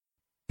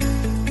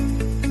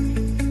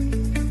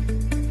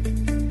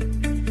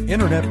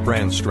Internet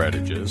brand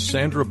strategist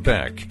Sandra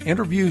Beck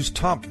interviews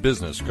top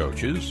business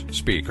coaches,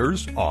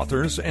 speakers,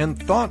 authors,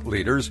 and thought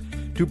leaders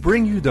to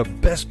bring you the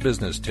best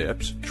business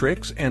tips,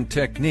 tricks, and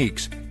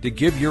techniques to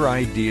give your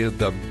idea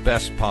the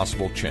best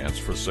possible chance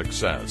for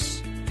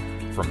success.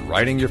 From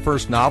writing your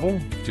first novel,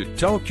 to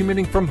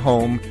telecommuting from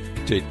home,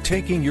 to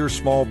taking your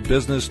small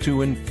business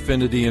to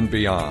infinity and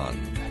beyond.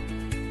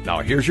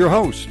 Now here's your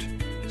host,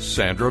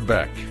 Sandra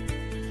Beck.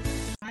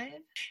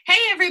 Hey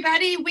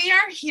everybody, we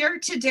are here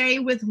today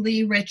with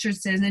Leigh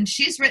Richardson, and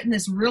she's written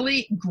this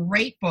really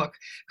great book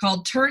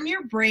called Turn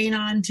Your Brain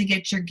On to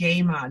Get Your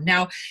Game On.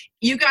 Now,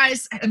 you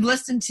guys have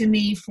listened to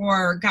me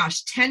for,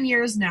 10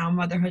 years now.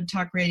 Motherhood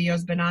Talk Radio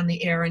has been on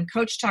the air, and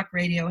Coach Talk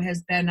Radio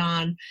has been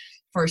on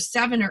for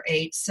 7 or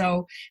 8.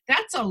 So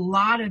that's a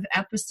lot of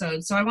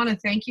episodes. So I want to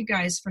thank you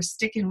guys for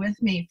sticking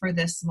with me for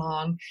this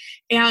long.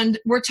 And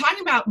we're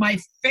talking about my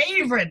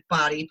favorite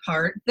body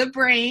part, the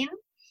brain.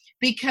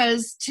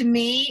 Because to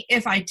me,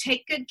 if I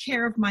take good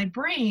care of my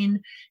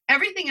brain,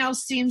 everything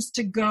else seems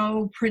to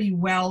go pretty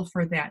well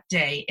for that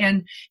day.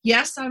 And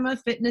yes, I'm a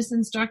fitness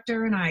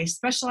instructor and I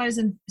specialize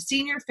in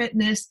senior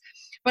fitness.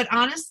 But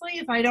honestly,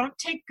 if I don't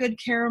take good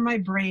care of my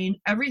brain,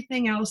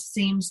 everything else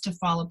seems to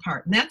fall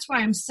apart. And that's why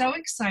I'm so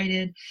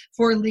excited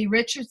for Leigh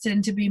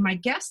Richardson to be my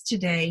guest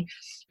today.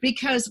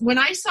 Because when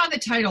I saw the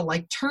title,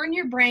 like Turn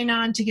Your Brain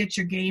On to Get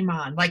Your Game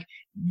On, like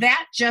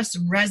that just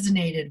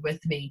resonated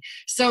with me.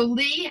 So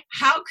Leigh,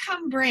 how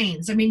come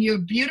brains? I mean, you're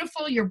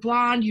beautiful, you're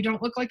blonde, you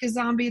don't look like a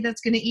zombie that's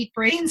going to eat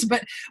brains,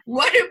 but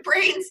what do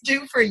brains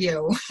do for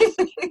you?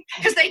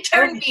 Because they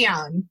turn me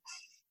on.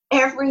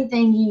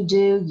 Everything you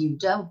do, you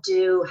don't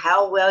do,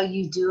 how well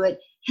you do it,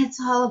 it's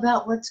all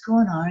about what's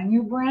going on in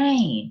your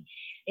brain,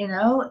 and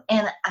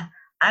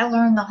I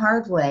learned the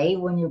hard way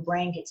when your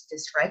brain gets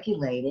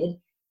dysregulated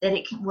that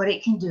what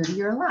it can do to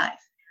your life.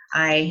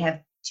 I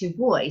have 2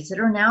 boys that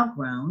are now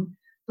grown,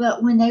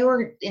 but when they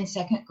were in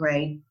 2nd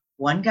grade,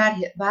 one got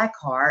hit by a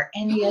car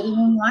and the other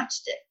one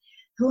watched it.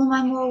 Who am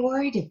I more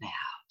worried about?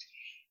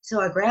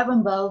 So I grab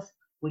them both,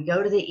 we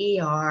go to the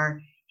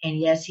ER, and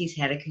yes, he's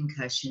had a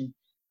concussion.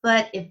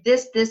 But if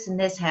this, and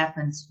this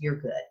happens, you're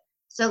good.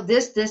 So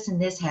this,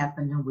 and this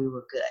happened, and we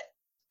were good.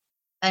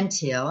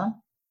 Until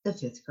the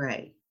 5th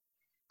grade.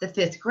 The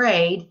 5th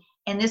grade,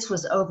 and this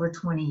was over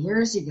 20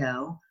 years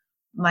ago,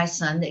 my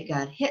son that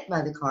got hit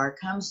by the car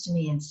comes to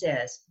me and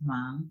says,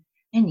 "Mom,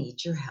 I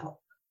need your help."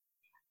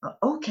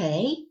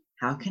 Okay,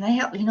 how can I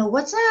help?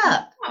 What's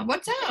up? Oh,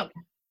 what's up?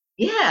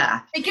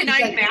 Yeah. Can I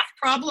have a math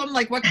problem?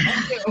 Like, what can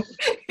I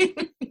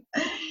do?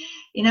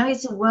 He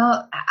said,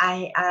 well,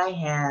 I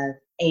have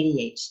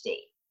ADHD.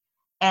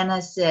 And I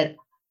said,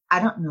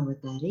 I don't know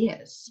what that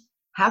is.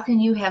 How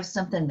can you have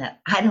something that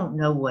I don't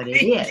know what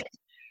it is?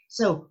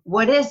 So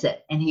what is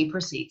it? And he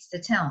proceeds to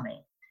tell me.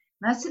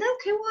 And I said,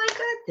 okay, well, I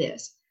got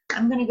this.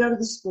 I'm going to go to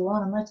the school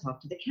and I'm going to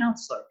talk to the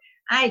counselor.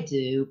 I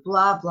do,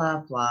 blah, blah,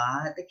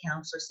 blah. The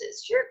counselor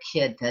says, your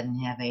kid doesn't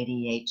have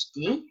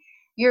ADHD.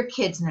 Your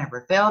kid's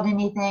never failed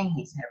anything.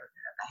 He's never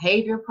been a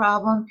behavior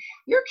problem.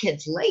 Your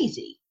kid's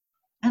lazy.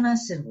 And I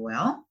said,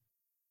 well,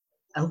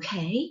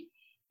 okay.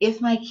 If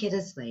my kid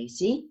is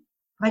lazy,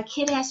 my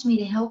kid asked me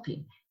to help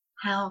him.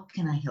 How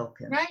can I help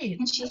him? Right.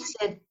 And she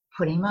said,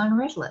 put him on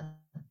Ritalin.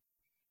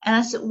 And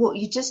I said, well,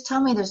 you just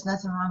told me there's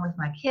nothing wrong with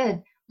my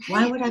kid.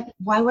 Why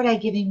would I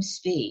give him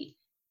speed?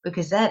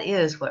 Because that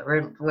is what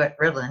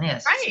Ritalin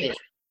is. Right. Speed.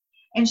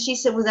 And she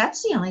said, well,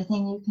 that's the only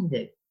thing you can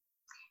do.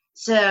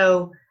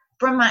 So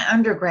from my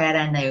undergrad,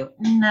 I knew,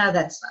 no,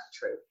 that's not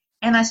true.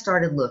 And I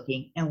started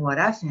looking, and what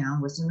I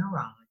found was a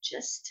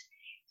neurologist.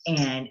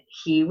 And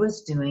he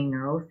was doing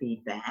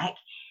neurofeedback.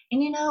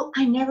 And,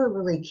 I never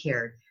really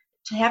cared.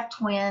 To have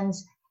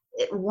twins,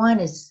 one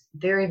is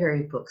very,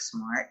 very book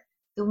smart.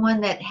 The one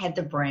that had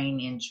the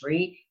brain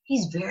injury,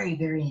 he's very,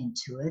 very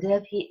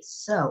intuitive. He's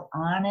so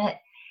on it.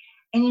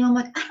 And, I'm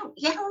like,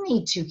 I don't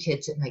need 2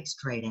 kids that make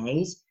straight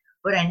A's,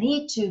 but I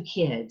need 2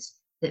 kids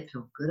that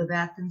feel good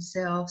about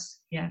themselves.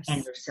 Yes.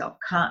 And their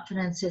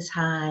self-confidence is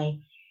high.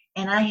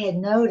 And I had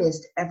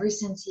noticed ever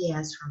since he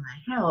asked for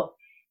my help,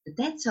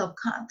 that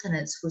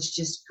self-confidence was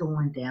just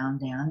going down,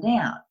 down,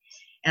 down.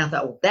 And I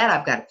thought, well, that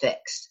I've got to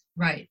fix.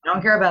 Right. I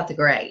don't care about the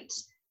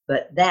grades,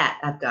 but that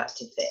I've got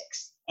to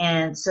fix.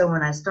 And so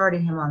when I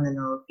started him on the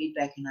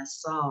neurofeedback and I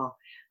saw,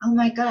 oh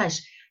my gosh,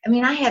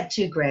 I have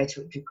 2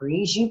 graduate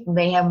degrees. You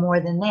may have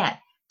more than that.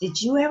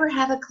 Did you ever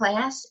have a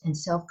class in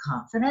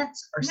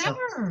self-confidence or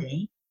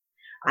self-esteem?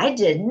 I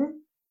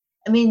didn't.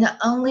 The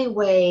only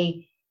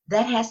way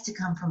that has to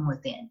come from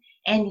within.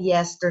 And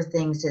yes, there are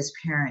things as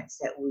parents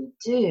that we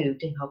do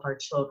to help our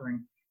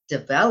children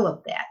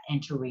develop that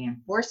and to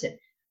reinforce it.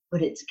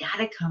 But it's got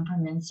to come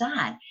from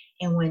inside.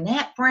 And when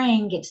that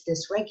brain gets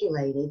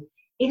dysregulated,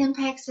 it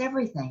impacts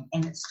everything.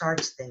 And it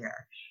starts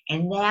there.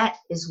 And that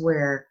is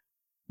where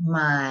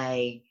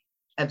my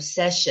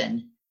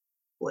obsession,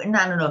 I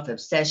don't know if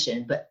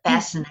obsession, but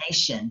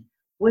fascination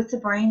with the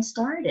brain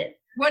started.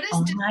 What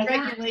does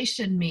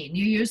dysregulation mean?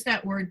 You use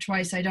that word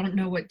twice. I don't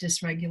know what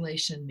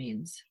dysregulation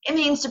means. It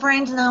means the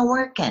brain's not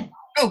working.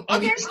 Oh,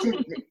 And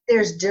okay.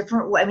 there's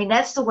different, I mean,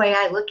 that's the way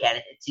I look at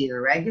it. It's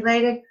either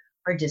regulated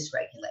or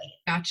dysregulated.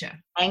 Gotcha.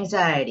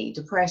 Anxiety,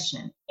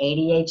 depression,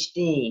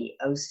 ADHD,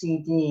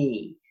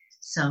 OCD,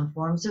 some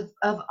forms of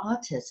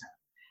autism.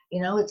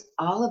 It's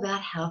all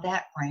about how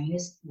that brain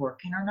is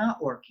working or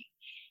not working.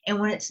 And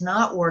when it's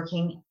not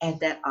working at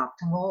that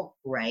optimal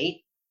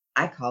rate,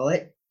 I call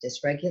it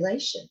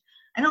dysregulation.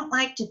 I don't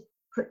like to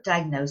put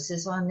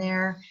diagnoses on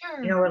there,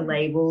 Sure. or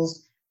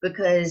labels,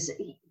 because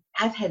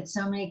I've had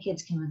so many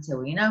kids come and say,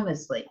 well,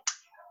 Miss Leigh,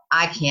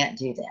 I can't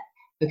do that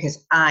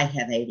because I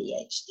have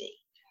ADHD.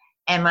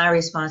 And my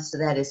response to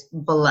that is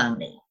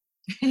baloney.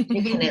 You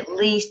can at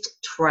least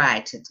try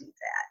to do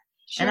that.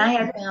 Sure. And I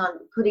have found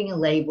putting a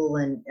label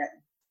in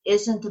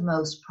isn't the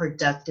most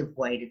productive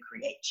way to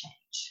create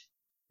change.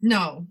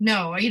 No.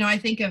 I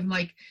think of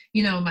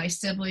my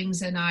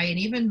siblings and I, and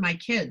even my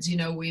kids,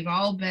 we've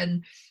all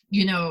been,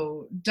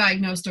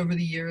 diagnosed over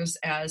the years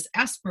as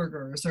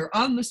Asperger's or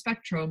on the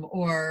spectrum,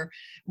 or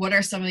what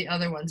are some of the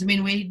other ones? I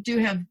mean, we do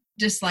have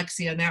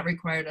dyslexia, and that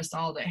required us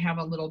all to have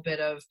a little bit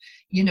of,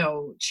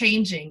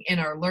 changing in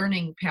our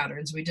learning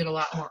patterns. We did a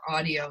lot more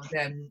audio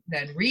than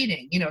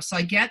reading, so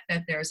I get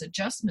that there's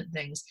adjustment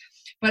things,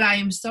 but I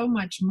am so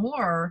much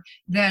more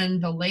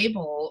than the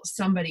label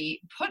somebody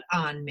put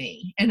on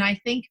me. And I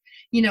think,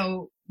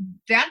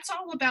 that's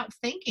all about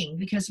thinking,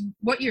 because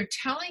what you're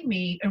telling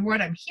me and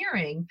what I'm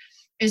hearing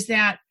is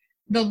that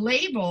the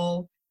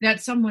label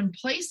that someone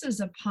places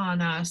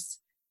upon us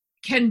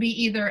can be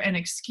either an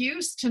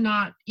excuse to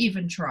not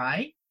even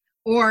try,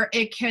 or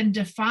it can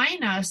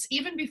define us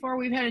even before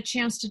we've had a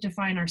chance to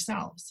define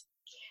ourselves.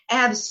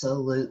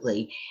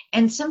 Absolutely.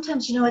 And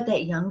sometimes, at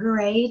that younger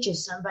age, if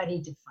somebody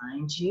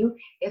defines you,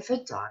 if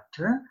a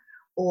doctor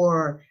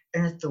or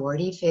an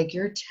authority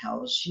figure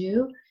tells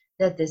you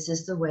that this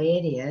is the way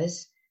it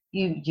is,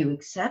 you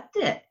accept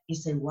it. You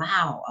say,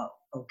 wow,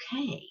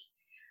 okay.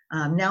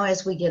 Now,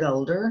 as we get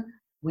older,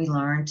 we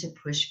learn to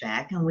push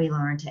back, and we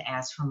learn to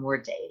ask for more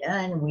data,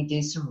 and we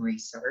do some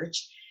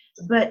research.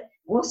 But,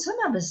 some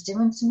of us do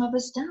and some of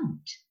us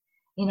don't,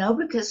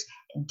 because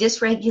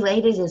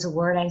dysregulated is a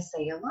word I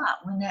say a lot.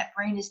 When that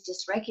brain is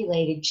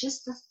dysregulated,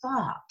 just the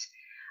thought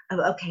of,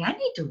 okay, I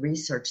need to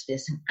research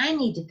this and I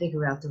need to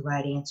figure out the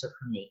right answer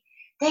for me,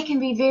 that can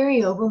be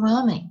very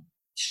overwhelming.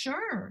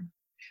 Sure.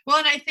 Well,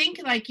 and I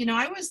think I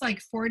was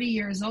 40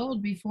 years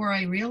old before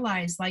I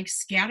realized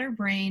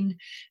scatterbrain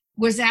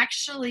was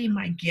actually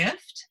my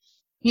gift.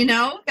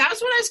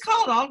 That's what I was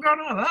called all grown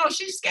up. Oh,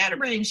 she's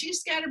scatterbrained.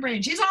 She's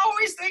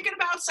always thinking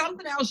about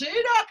something else. She's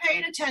not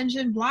paying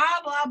attention,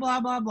 blah, blah, blah,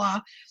 blah,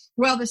 blah.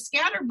 Well, the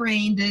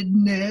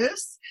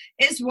scatterbrainedness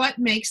is what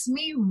makes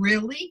me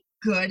really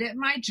good at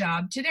my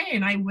job today.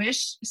 And I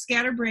wish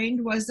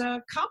scatterbrained was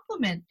a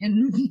compliment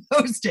in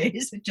those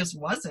days. It just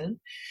wasn't.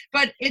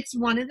 But it's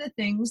one of the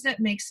things that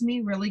makes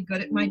me really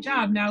good at my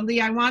job. Now, Leigh,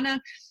 I want to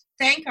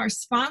thank our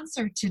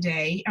sponsor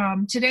today.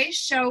 Today's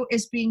show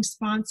is being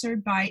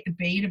sponsored by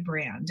Beta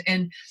Brand.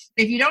 And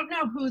if you don't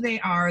know who they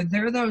are,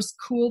 they're those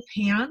cool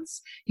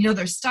pants.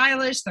 They're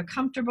stylish, they're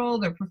comfortable,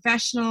 they're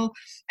professional.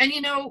 And,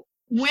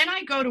 when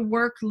I go to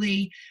work,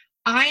 Leigh,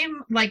 I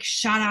am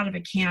shot out of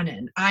a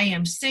cannon. I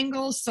am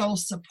single, soul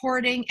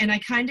supporting, and I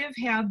kind of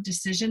have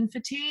decision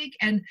fatigue.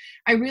 And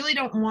I really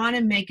don't want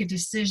to make a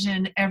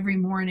decision every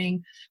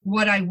morning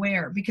what I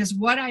wear, because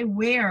what I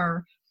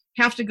wear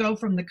have to go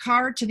from the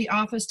car to the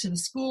office, to the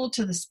school,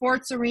 to the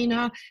sports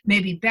arena,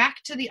 maybe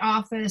back to the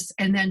office,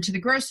 and then to the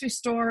grocery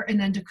store, and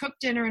then to cook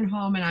dinner and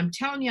home. And I'm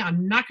telling you,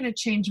 I'm not going to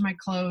change my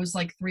clothes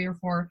 3 or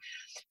 4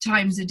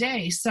 times a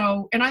day.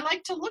 So, and I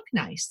like to look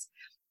nice.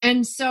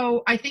 And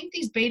so I think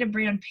these Beta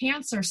Brand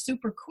pants are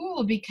super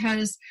cool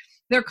because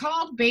they're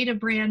called Beta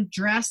Brand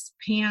dress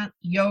pant,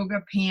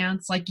 yoga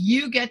pants.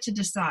 You get to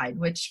decide,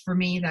 which for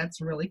me, that's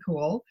really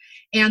cool.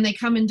 And they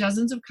come in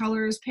dozens of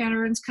colors,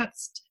 patterns,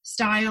 cuts,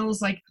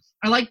 styles. I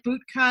like boot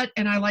cut,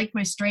 and I like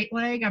my straight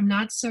leg. I'm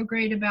not so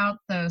great about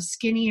the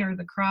skinny or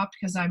the cropped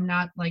because I'm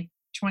not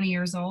 20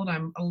 years old.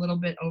 I'm a little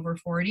bit over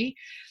 40.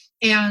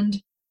 And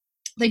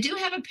they do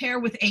have a pair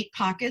with 8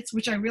 pockets,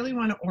 which I really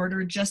want to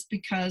order just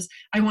because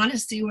I want to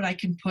see what I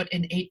can put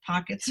in 8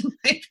 pockets in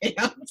my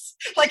pants.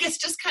 It's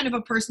just kind of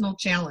a personal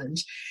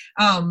challenge.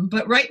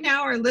 But right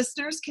now, our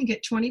listeners can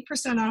get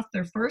 20% off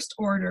their first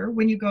order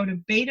when you go to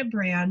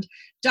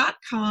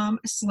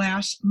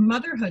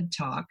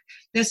betabrand.com/motherhoodtalk.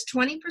 That's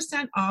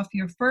 20% off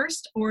your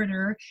first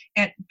order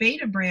at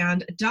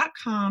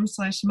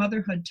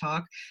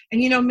betabrand.com/motherhoodtalk.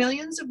 And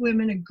millions of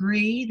women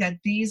agree that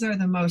these are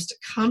the most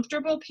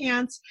comfortable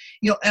pants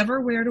you'll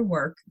ever wear to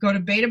work. Go to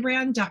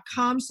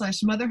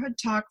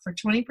betabrand.com/motherhoodtalk for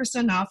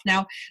 20% off.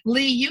 Now,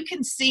 Leigh, you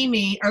can see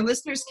me. Our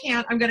listeners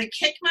can't. I'm going to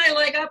kick my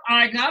leg up.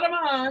 I got them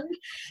on.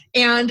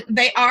 And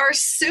they are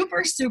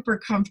super, super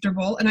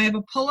comfortable. And I have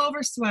a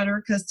pullover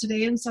sweater because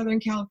today in Southern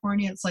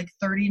California, it's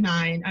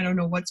 39. I don't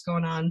know what's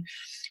going on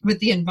with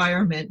the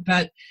environment.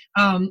 But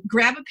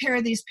grab a pair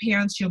of these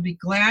pants. You'll be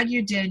glad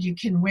you did. You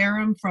can wear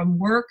them from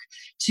work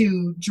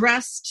to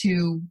dress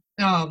to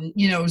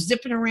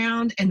zipping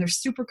around, and they're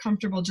super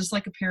comfortable, just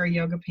like a pair of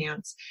yoga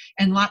pants,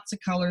 and lots of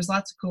colors,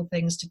 lots of cool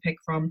things to pick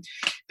from.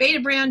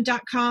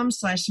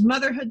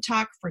 Betabrand.com/motherhood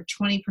talk for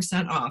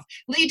 20% off.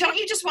 Leigh, don't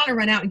you just want to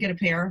run out and get a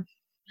pair?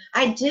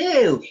 I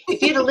do.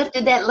 If you'd have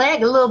lifted that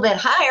leg a little bit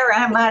higher,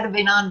 I might have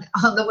been on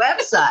the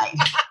website.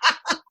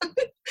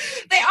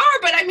 They are,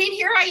 but I mean,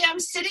 here I am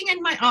sitting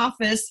in my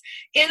office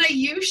in a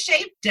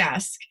U-shaped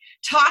desk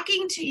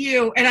talking to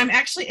you, and I'm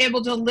actually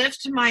able to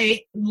lift my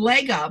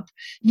leg up,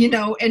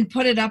 and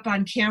put it up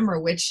on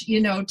camera, which,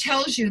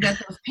 tells you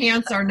that those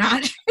pants are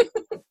not.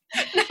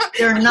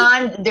 They're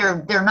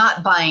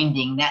not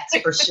binding, that's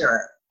for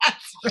sure.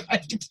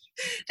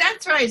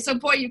 That's right. So,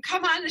 boy, you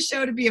come on the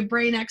show to be a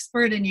brain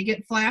expert, and you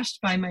get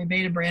flashed by my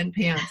Betabrand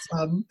pants.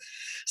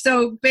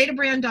 So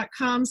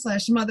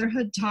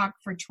betabrand.com/motherhood talk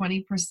for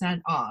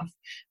 20% off.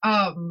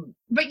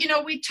 But,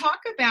 we talk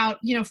about,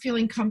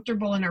 feeling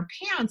comfortable in our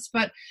pants,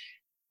 but,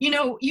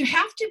 you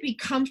have to be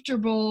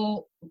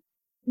comfortable.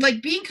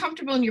 Like, being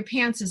comfortable in your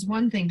pants is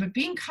one thing, but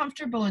being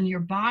comfortable in your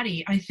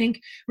body, I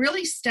think,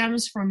 really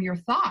stems from your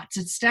thoughts.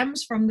 It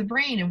stems from the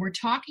brain, and we're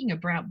talking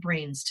about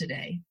brains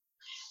today.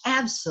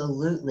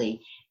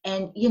 Absolutely.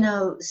 And,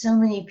 so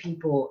many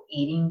people,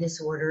 eating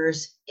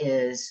disorders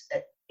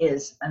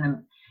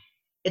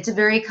it's a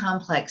very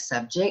complex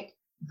subject,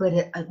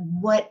 but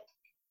what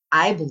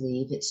I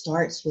believe, it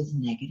starts with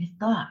negative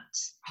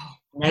thoughts.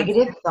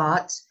 Negative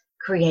thoughts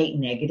create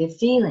negative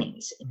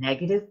feelings.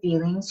 Negative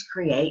feelings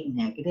create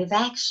negative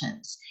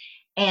actions.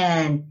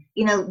 And,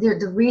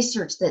 the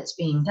research that's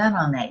being done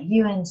on that,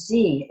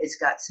 UNC has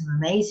got some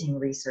amazing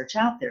research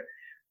out there.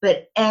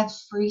 But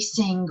every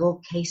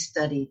single case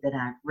study that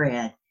I've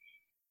read,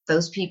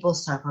 those people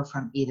suffer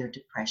from either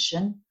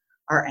depression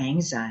or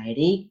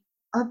anxiety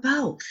or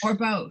both.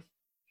 Well,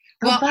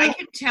 I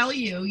can tell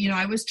you,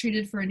 I was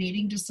treated for an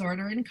eating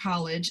disorder in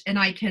college, and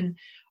I can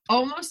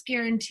almost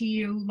guarantee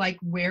you, like,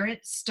 where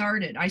it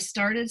started. I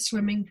started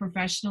swimming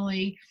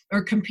professionally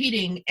or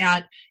competing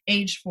at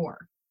age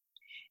 4.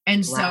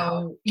 And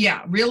so,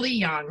 really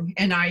young.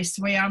 And I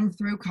swam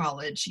through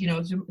college,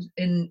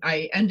 and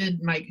I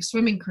ended my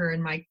swimming career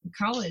in my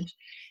college.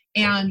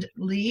 And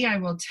Leigh, I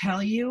will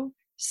tell you,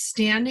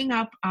 standing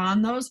up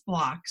on those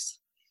blocks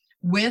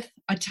with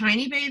a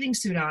tiny bathing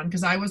suit on,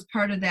 because I was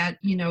part of that,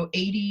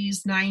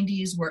 80s,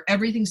 90s, where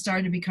everything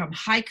started to become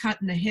high cut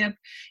in the hip,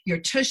 your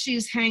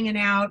tushies hanging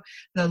out,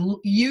 the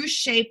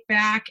U-shaped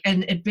back,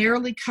 and it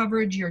barely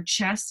covered your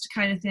chest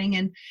kind of thing.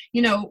 And,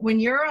 when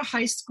you're a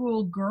high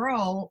school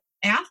girl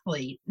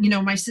athlete,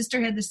 my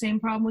sister had the same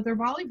problem with her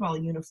volleyball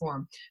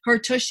uniform. Her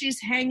tushies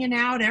hanging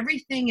out,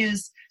 everything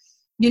is,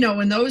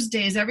 in those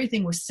days,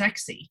 everything was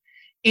sexy.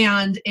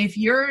 And if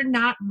you're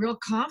not real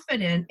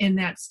confident in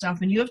that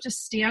stuff, and you have to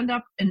stand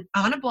up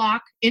on a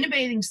block in a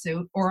bathing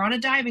suit or on a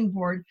diving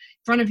board in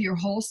front of your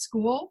whole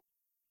school,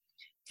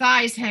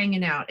 thighs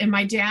hanging out. And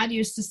my dad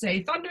used to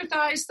say, thunder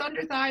thighs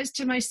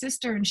to my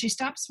sister, and she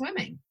stopped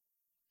swimming.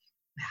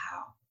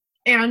 Wow.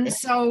 And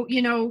so,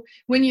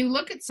 when you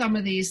look at some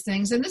of these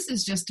things, and this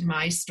is just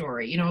my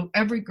story,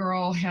 every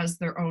girl has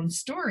their own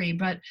story,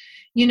 but,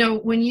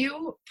 when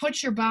you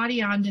put your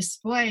body on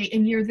display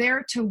and you're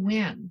there to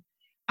win,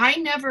 I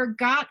never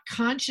got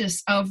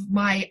conscious of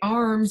my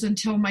arms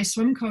until my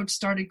swim coach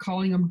started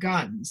calling them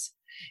guns.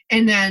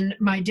 And then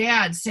my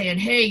dad saying,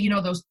 hey,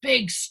 those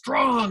big,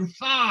 strong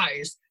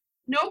thighs.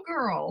 No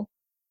girl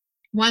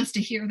wants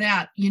to hear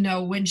that,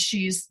 when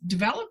she's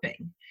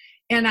developing.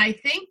 And I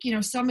think,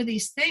 some of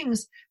these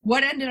things,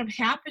 what ended up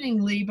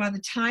happening, Leigh, by the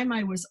time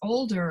I was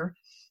older,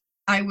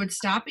 I would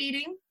stop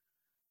eating,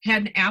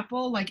 had an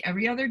apple like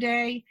every other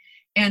day,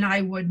 and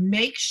I would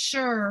make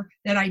sure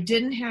that I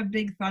didn't have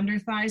big thunder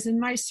thighs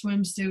in my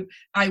swimsuit.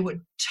 I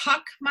would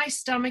tuck my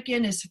stomach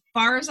in as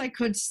far as I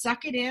could,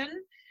 suck it in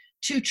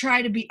to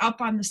try to be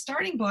up on the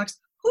starting blocks.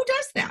 Who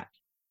does that?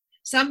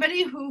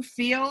 Somebody who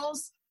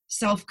feels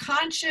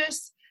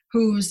self-conscious,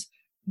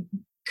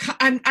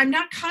 I'm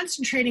not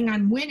concentrating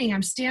on winning.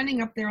 I'm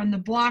standing up there on the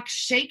block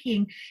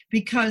shaking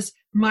because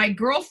my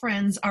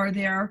girlfriends are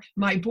there,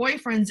 my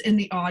boyfriend's in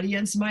the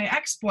audience, my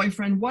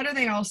ex-boyfriend. What are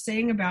they all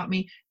saying about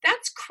me?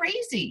 That's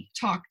crazy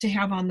talk to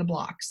have on the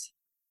blocks.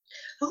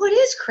 Oh, it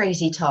is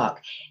crazy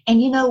talk.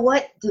 And you know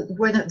what?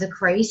 Where the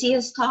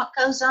craziest talk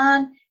goes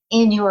on?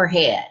 In your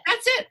head.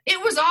 That's it.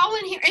 It was all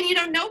in here.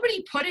 And,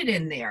 nobody put it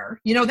in there.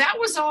 That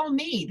was all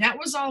me. That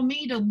was all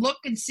me to look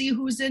and see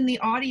who's in the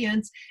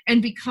audience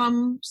and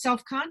become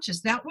self-conscious.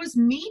 That was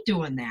me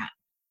doing that.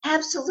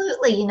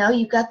 Absolutely.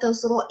 You've got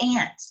those little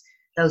ants,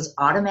 those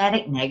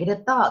automatic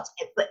negative thoughts,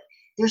 but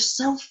they're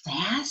so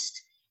fast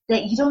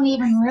that you don't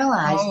even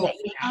realize that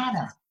you had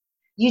them.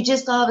 You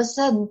just all of a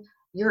sudden,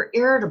 you're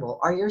irritable,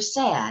 or you're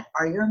sad,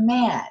 or you're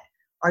mad,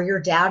 or you're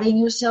doubting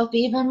yourself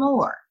even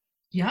more.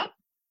 Yep.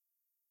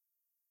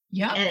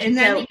 Yeah. And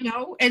then,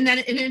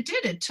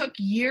 it took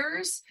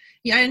years.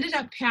 Yeah. I ended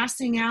up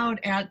passing out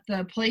at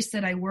the place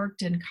that I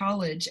worked in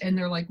college, and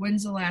they're like,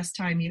 when's the last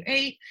time you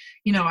ate?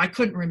 I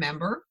couldn't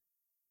remember.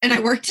 and I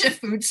worked at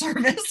food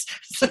service.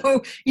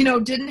 So,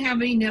 didn't have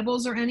any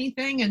nibbles or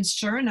anything. And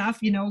sure enough,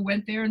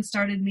 went there and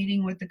started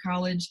meeting with the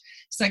college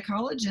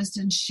psychologist,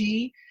 and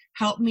she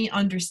helped me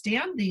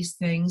understand these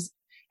things.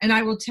 And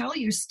I will tell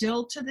you,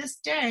 still to this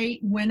day,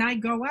 when I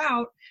go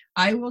out,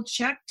 I will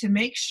check to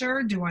make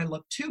sure, do I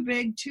look too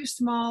big, too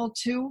small,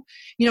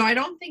 I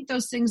don't think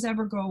those things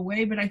ever go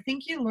away, but I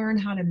think you learn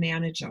how to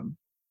manage them.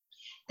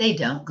 They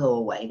don't go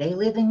away. They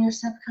live in your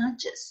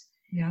subconscious.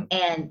 Yeah.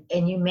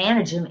 And you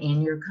manage them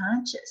in your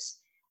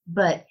conscious.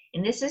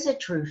 And this is a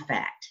true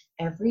fact,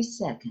 every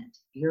second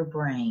your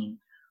brain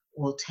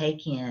will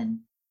take in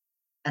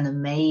an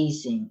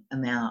amazing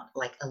amount,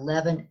 like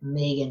 11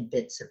 million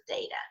bits of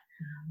data.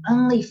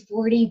 Only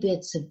 40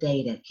 bits of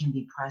data can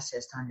be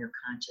processed on your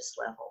conscious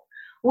level.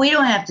 We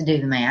don't have to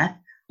do the math.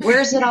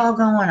 Where's it all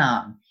going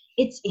on?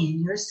 It's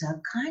in your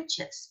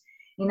subconscious.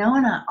 And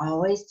I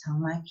always tell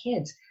my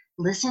kids,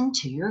 listen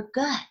to your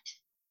gut.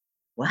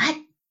 What?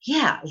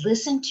 Yeah,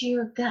 listen to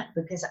your gut,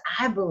 because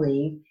I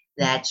believe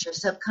that's your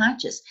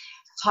subconscious.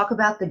 Talk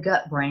about the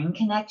gut-brain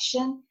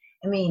connection.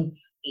 I mean,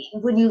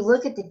 when you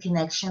look at the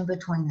connection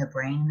between the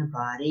brain and the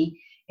body,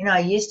 I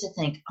used to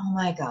think, oh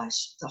my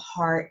gosh, the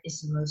heart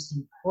is the most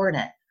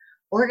important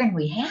organ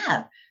we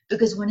have,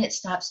 because when it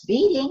stops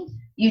beating,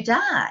 you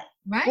die.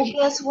 Right. Well,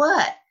 guess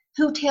what?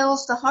 Who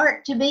tells the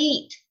heart to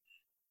beat?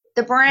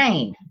 The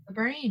brain. The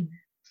brain.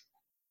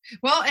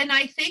 Well, and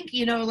I think,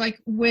 like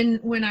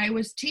when I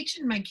was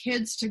teaching my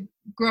kids to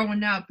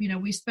growing up,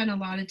 we spent a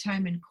lot of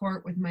time in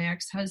court with my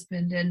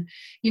ex-husband, and,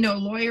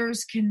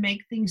 lawyers can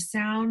make things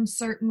sound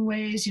certain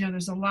ways.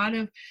 There's a lot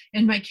of,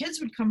 and my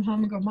kids would come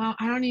home and go, Mom,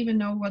 I don't even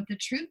know what the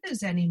truth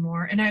is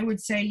anymore. And I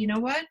would say, you know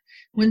what,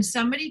 when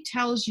somebody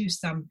tells you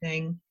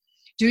something,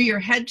 do your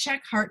head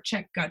check, heart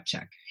check, gut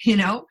check.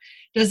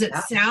 Does it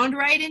sound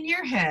right in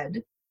your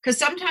head? Because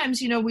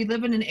sometimes, we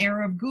live in an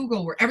era of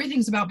Google where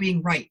everything's about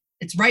being right.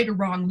 It's right or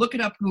wrong. Look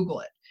it up,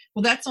 Google it.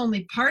 Well, that's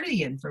only part of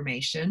the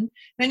information.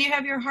 Then you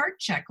have your heart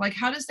check. Like,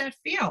 how does that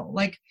feel?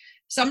 Like,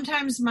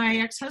 sometimes my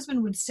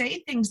ex-husband would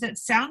say things that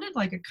sounded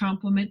like a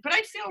compliment, but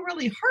I'd feel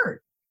really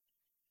hurt,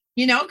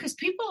 because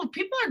people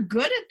are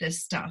good at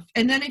this stuff.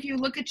 And then if you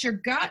look at your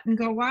gut and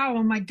go, wow,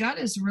 well, my gut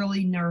is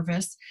really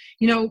nervous.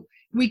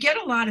 We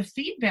get a lot of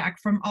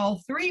feedback from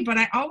all three, but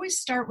I always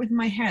start with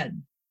my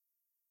head.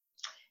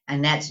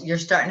 And you're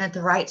starting at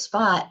the right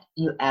spot.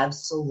 You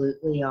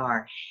absolutely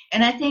are.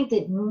 And I think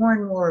that more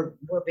and more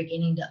we're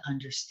beginning to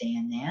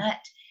understand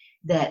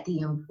that the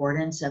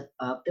importance of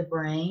the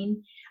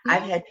brain. Mm-hmm.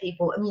 I've had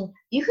people,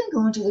 you can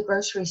go into the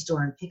grocery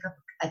store and pick up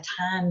a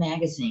Time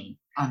magazine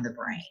on the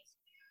brain.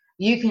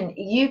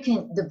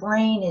 The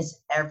brain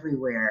is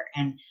everywhere.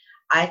 And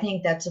I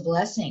think that's a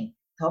blessing.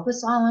 Help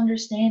us all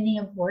understand the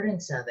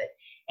importance of it.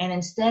 And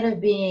instead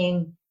of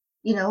being,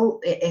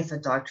 if a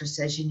doctor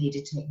says you need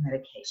to take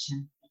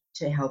medication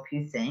to help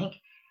you think,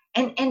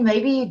 and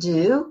maybe you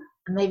do,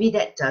 maybe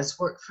that does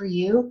work for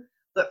you,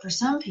 but for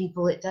some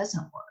people it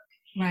doesn't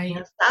work. Right.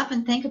 Stop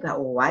and think about,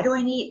 well, why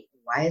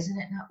isn't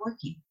it not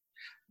working?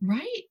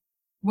 Right.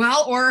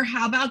 Well, or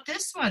how about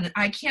this one?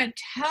 I can't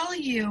tell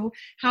you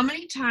how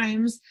many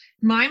times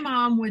my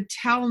mom would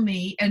tell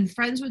me, and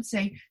friends would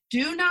say,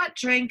 do not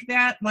drink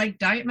that, like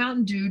Diet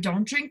Mountain Dew.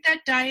 Don't drink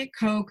that Diet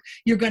Coke.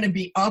 You're going to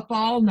be up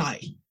all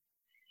night.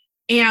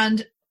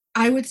 And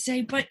I would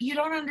say, but you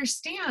don't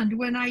understand.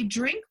 When I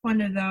drink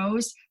one of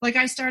those, like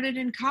I started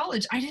in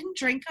college, I didn't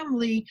drink them,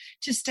 Leigh,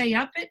 to stay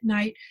up at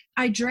night.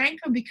 I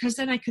drank them because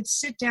then I could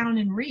sit down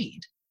and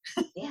read.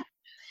 Yeah.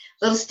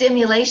 Little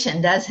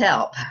stimulation does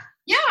help.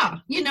 Yeah.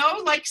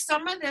 Like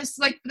some of this,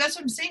 like that's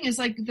what I'm saying is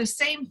like the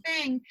same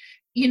thing,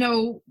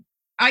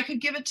 I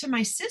could give it to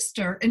my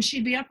sister and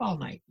she'd be up all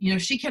night.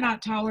 She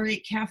cannot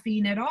tolerate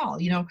caffeine at all.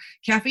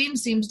 Caffeine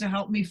seems to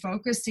help me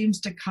focus, seems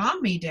to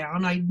calm me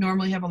down. I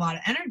normally have a lot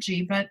of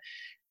energy, but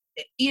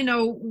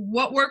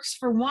what works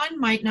for one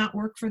might not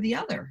work for the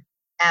other.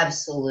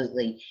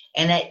 Absolutely.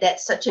 And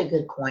that's such a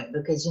good point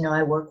because,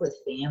 I work with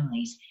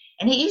families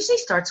and it usually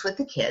starts with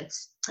the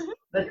kids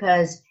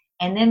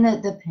and then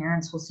the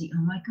parents will see,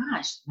 oh my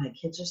gosh, my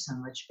kids are so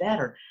much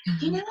better.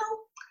 Mm-hmm.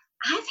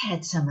 I've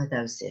had some of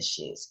those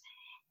issues.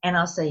 And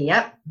I'll say,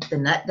 yep, the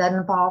nut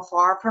doesn't fall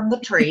far from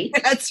the tree.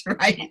 That's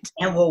right.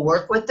 And we'll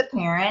work with the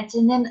parents.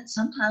 And then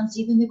sometimes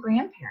even the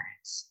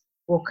grandparents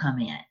will come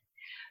in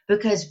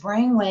because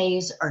brain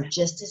waves are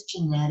just as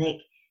genetic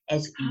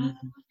as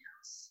anything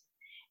else.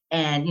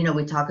 And,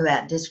 we talk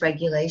about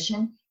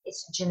dysregulation.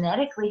 It's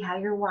genetically how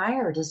you're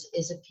wired is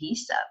a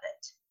piece of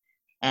it.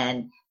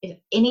 And if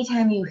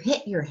anytime you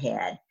hit your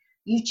head,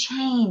 you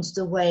change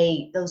the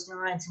way those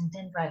neurons and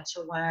dendrites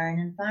are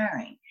wiring and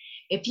firing.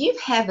 If you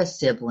have a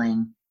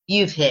sibling,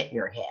 you've hit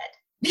your head.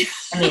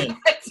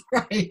 That's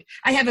right.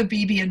 I have a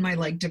BB in my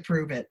leg to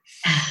prove it.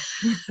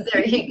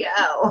 There you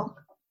go.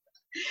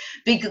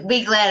 Be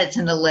glad it's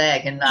in the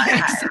leg and not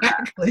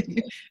exactly. Higher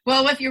up.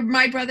 Well, if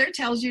my brother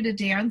tells you to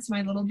dance,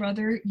 my little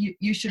brother,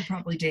 you should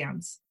probably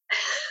dance.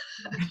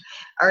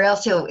 Or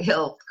else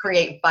he'll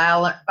create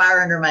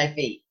fire under my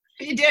feet.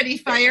 He did. He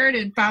fired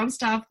and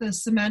bounced off the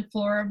cement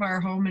floor of our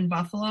home in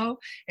Buffalo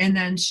and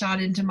then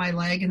shot into my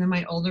leg. And then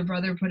my older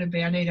brother put a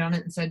Band-Aid on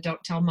it and said,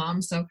 don't tell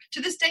mom. So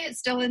to this day, it's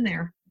still in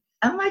there.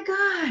 Oh my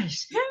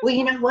gosh. Yeah. Well,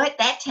 you know what?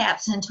 That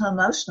taps into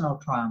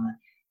emotional trauma,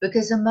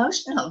 because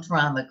emotional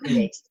trauma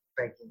creates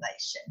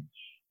dysregulation.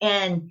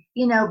 And,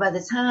 you know, by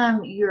the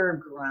time you're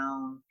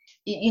grown,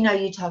 you know,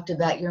 you talked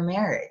about your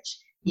marriage.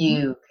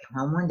 You came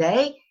home one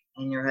day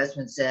and your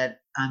husband said,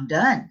 I'm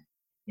done.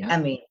 Yeah. I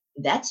mean,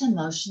 that's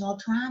emotional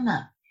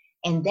trauma.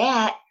 And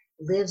that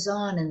lives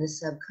on in the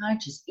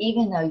subconscious,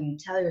 even though you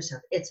tell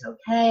yourself, it's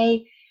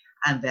okay,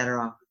 I'm better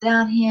off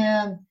without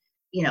him,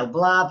 you know,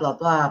 blah, blah,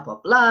 blah, blah,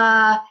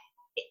 blah.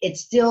 It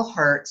still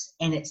hurts,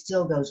 and it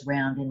still goes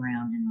round and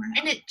round and round.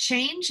 And it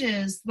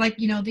changes, like,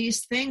 you know,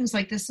 these things,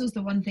 like this was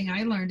the one thing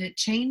I learned. It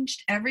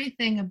changed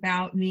everything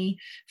about me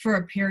for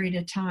a period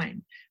of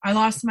time. I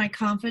lost my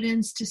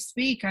confidence to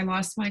speak. I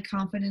lost my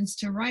confidence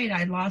to write.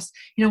 I lost,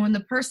 you know, when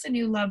the person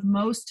you love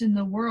most in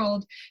the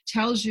world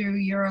tells you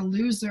you're a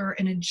loser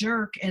and a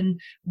jerk and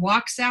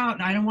walks out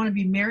and I don't want to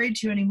be married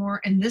to you anymore.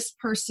 And this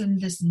person,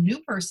 this new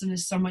person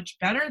is so much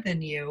better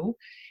than you.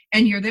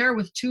 And you're there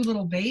with two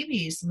little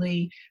babies,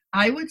 Leigh.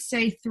 I would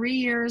say 3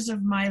 years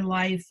of my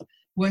life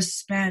was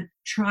spent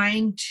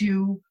trying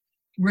to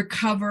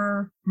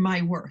recover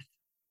my worth.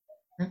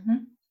 Mm-hmm.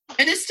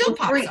 And it still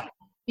pops up,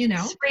 you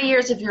know. 3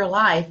 years of your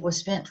life was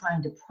spent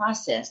trying to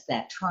process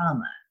that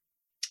trauma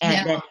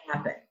and that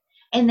happened.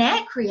 And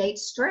that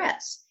creates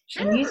stress.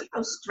 Sure. And you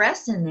throw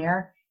stress in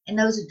there, and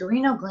those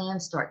adrenal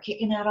glands start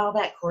kicking out all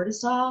that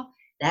cortisol.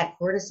 That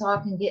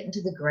cortisol can get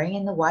into the gray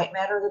and the white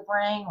matter of the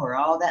brain, where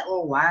all that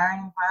little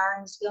wiring and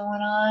firing is going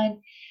on.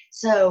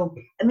 So,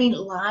 I mean,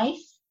 life,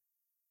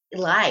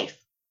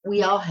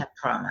 we all have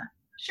trauma.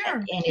 Sure.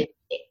 And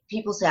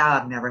people say, oh,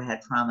 I've never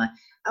had trauma.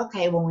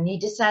 Okay, well, when you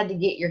decide to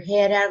get your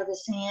head out of the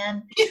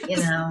sand, you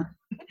know,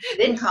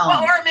 then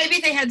call me. Or maybe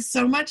they had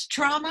so much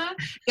trauma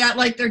that,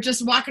 like, they're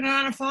just walking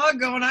around a fog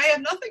going, I have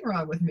nothing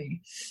wrong with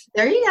me.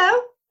 There you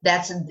go.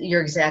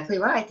 You're exactly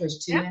right.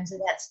 There's two ends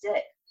of that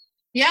stick.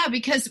 Yeah,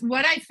 because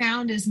what I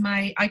found is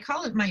I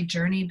call it my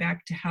journey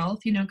back to health,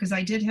 you know, because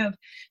I did have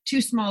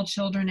 2 small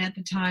children at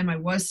the time. I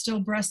was still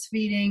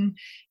breastfeeding,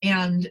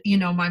 and, you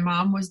know, my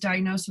mom was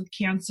diagnosed with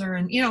cancer,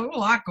 and, you know, a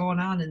lot going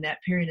on in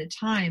that period of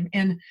time.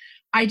 And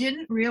I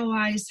didn't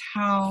realize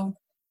how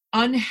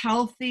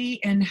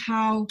unhealthy and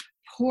how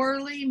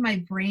poorly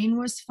my brain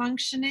was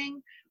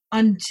functioning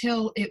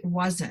until it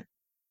wasn't.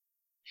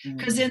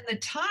 Because in the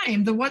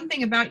time, the one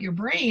thing about your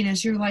brain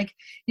is you're like,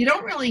 you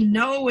don't really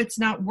know it's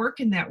not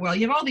working that well.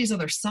 You have all these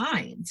other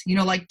signs, you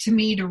know, like to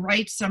me to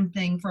write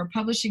something for a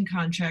publishing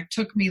contract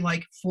took me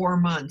like 4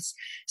 months,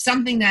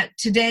 something that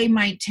today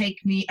might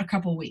take me a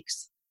couple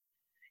weeks,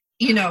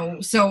 you know,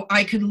 so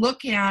I could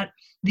look at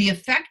the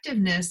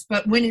effectiveness,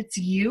 but when it's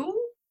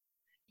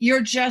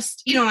you're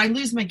just, you know, I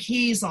lose my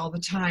keys all the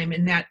time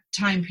in that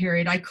time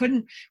period. I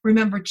couldn't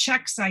remember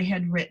checks I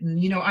had written.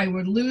 You know, I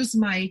would lose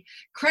my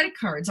credit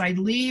cards. I'd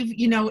leave,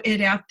 you know, it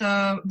at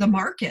the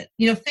market,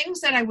 you know, things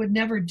that I would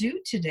never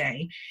do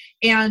today.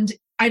 And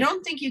I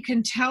don't think you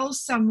can tell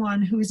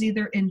someone who's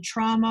either in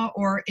trauma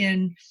or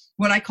in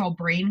what I call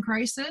brain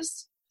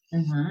crisis,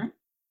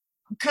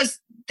 because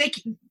they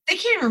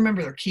can't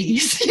remember their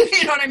keys.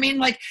 You know what I mean?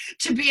 Like,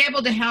 to be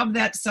able to have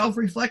that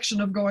self-reflection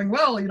of going,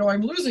 well, you know,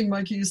 I'm losing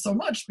my keys so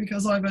much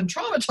because I've been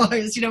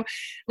traumatized, you know,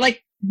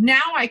 like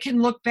now I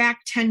can look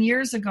back 10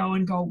 years ago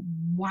and go,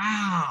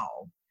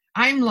 wow,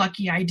 I'm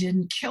lucky I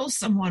didn't kill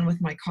someone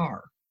with my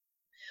car.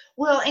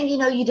 Well, and, you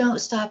know, you don't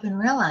stop and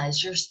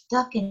realize you're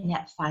stuck in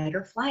that fight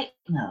or flight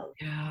mode.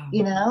 Yeah.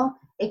 You know,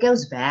 it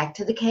goes back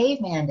to the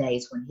caveman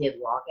days when he'd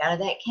walk out of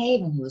that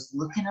cave and he was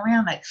looking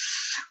around like,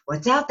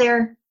 what's out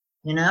there?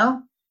 You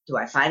know, do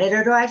I fight it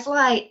or do I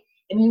flight?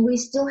 I mean, we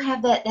still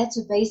have that. That's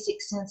a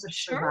basic sense of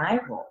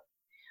survival.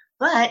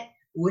 But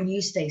when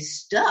you stay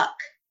stuck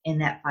in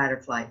that fight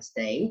or flight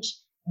stage,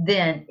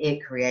 then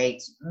it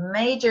creates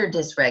major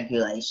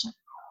dysregulation.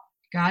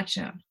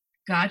 Gotcha.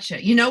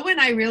 You know, when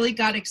I really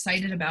got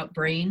excited about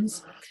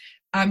brains,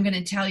 I'm going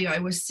to tell you, I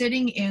was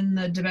sitting in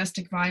the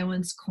domestic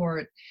violence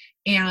court,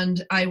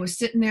 and I was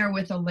sitting there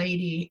with a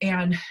lady,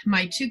 and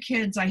my 2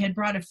 kids, I had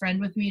brought a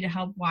friend with me to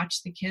help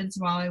watch the kids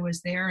while I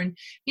was there. And,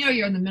 you know,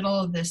 you're in the middle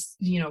of this,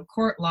 you know,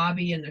 court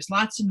lobby, and there's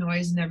lots of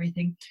noise and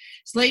everything.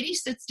 This lady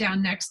sits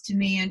down next to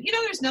me, and, you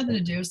know, there's nothing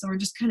to do. So we're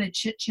just kind of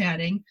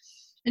chit-chatting.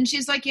 And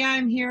she's like, yeah,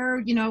 I'm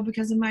here, you know,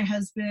 because of my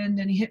husband,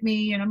 and he hit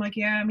me. And I'm like,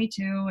 yeah, me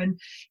too.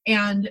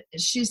 And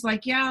she's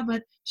like, yeah,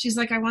 but she's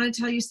like, I want to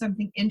tell you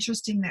something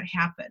interesting that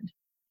happened.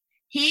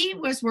 He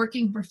was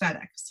working for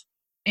FedEx,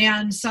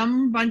 and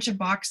some bunch of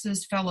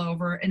boxes fell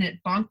over, and it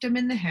bonked him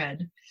in the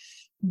head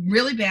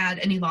really bad,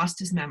 and he lost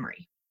his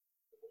memory.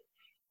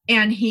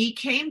 And he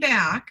came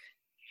back,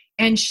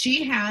 and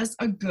she has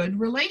a good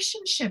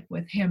relationship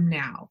with him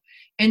now.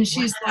 And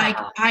she's like,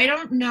 Wow. I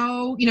don't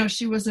know.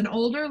 She was an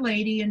older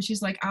lady, and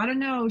she's like, I don't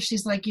know.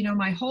 She's like,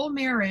 my whole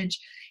marriage,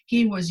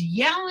 he was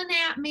yelling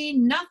at me.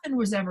 Nothing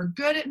was ever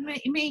good at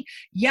me,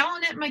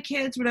 yelling at my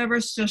kids, whatever.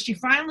 So she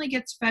finally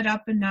gets fed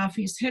up enough.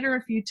 He's hit her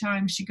a few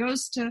times. She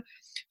goes to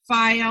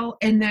file,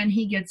 and then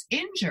he gets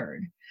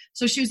injured.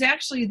 So she was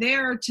actually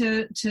there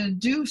to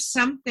do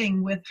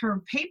something with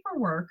her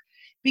paperwork,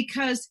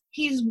 because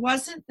he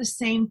wasn't the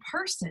same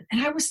person.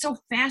 And I was so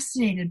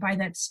fascinated by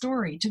that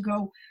story, to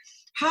go,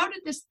 how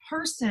did this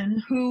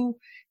person who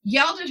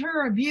yelled at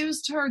her,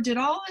 abused her, did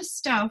all this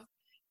stuff,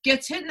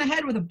 gets hit in the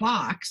head with a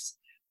box,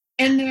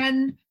 and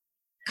then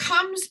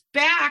comes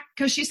back,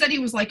 because she said he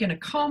was like in a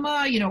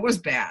coma, it was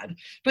bad.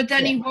 But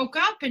then he woke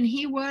up and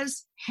he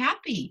was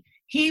happy.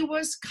 He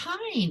was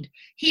kind.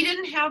 He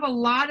didn't have a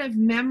lot of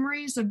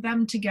memories of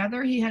them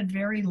together. He had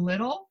very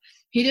little.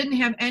 He didn't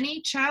have any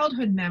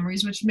childhood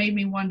memories, which made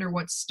me wonder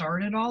what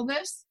started all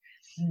this.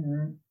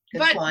 Mm-hmm. Good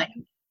But point.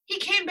 he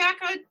came back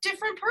a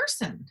different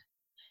person.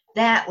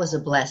 That was a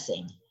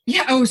blessing.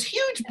 Yeah, it was a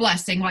huge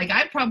blessing. Like,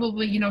 I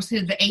probably,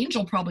 said the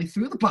angel probably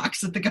threw the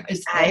box at the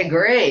guy's head. I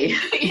agree.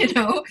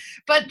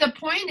 But the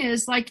point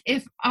is, like,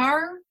 if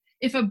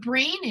a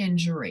brain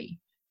injury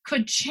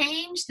could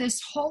change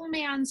this whole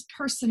man's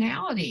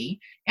personality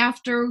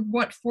after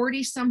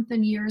 40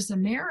 something years of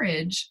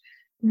marriage,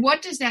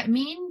 what does that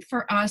mean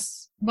for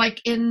us,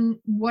 like, in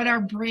what our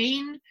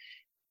brain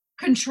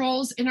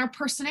controls in our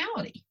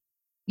personality,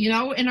 in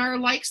our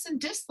likes and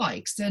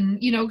dislikes? And,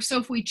 so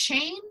if we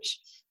change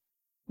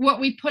what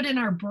we put in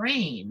our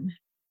brain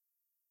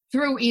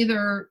through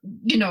either,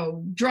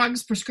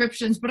 drugs,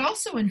 prescriptions, but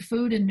also in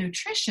food and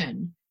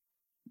nutrition,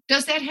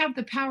 does that have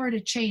the power to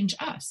change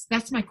us?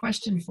 That's my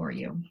question for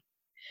you.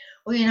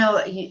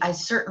 Well, I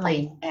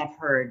certainly have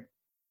heard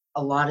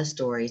a lot of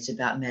stories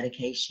about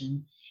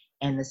medication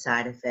and the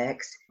side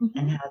effects, mm-hmm.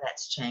 and how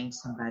that's changed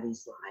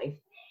somebody's life.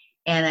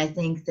 And I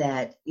think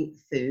that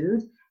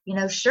food,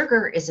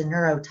 sugar is a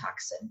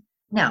neurotoxin.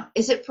 Now,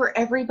 is it for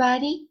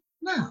everybody?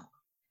 No.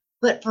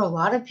 But for a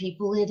lot of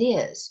people, it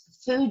is.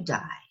 Food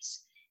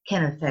dyes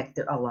can affect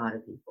a lot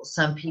of people.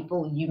 Some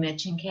people, you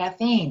mentioned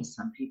caffeine.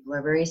 Some people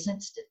are very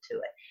sensitive to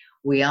it.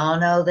 We all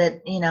know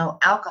that,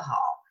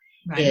 alcohol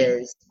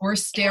is. Or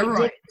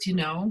steroids,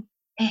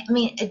 I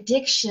mean,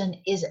 addiction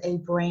is a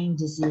brain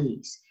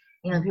disease.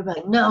 People are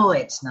like, no,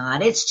 it's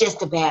not. It's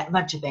just a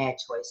bunch of bad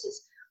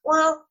choices.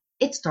 Well,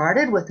 it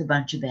started with a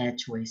bunch of bad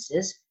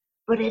choices,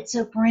 but it's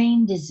a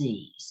brain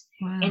disease.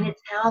 Wow. And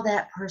it's how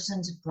that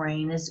person's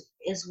brain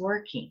is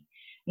working.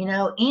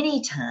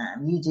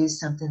 Anytime you do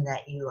something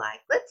that you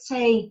like, let's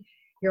say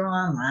you're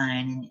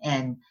online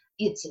and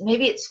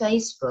maybe it's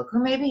Facebook, or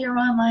maybe you're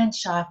online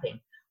shopping,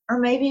 or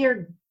maybe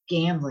you're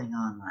gambling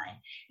online,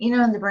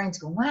 and the brain's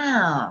going,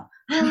 wow,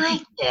 I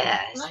like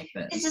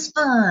this. This is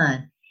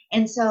fun.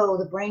 And so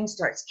the brain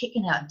starts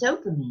kicking out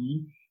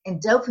dopamine,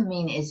 and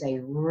dopamine is a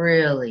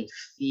really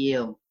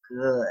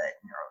feel-good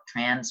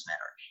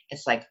neurotransmitter.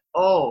 It's like,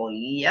 oh,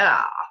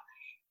 yeah.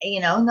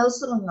 And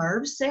those little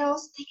nerve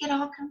cells, they get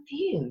all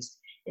confused.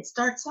 It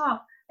starts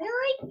off, I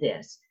like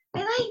this.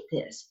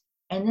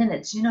 And then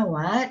it's, you know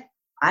what?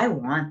 I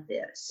want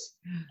this.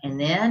 And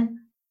then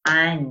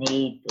I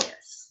need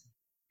this.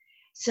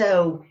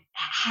 So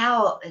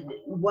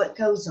what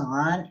goes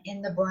on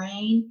in the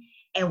brain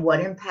and what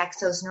impacts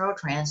those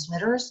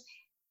neurotransmitters?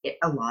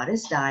 A lot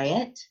is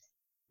diet.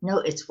 No,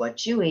 it's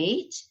what you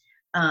eat.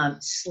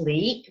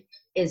 Sleep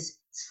is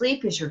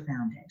your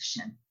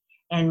foundation.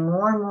 And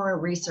more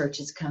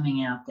research is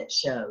coming out that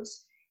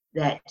shows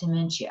that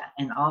dementia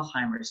and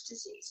Alzheimer's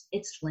disease,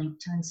 it's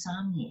linked to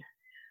insomnia.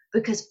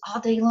 Because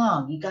all day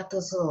long, you got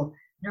those little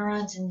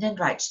neurons and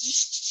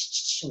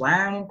dendrites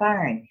wiring and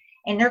firing,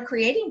 and they're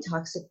creating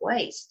toxic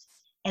waste.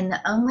 And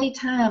the only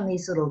time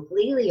these little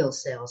glial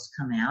cells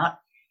come out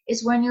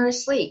is when you're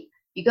asleep.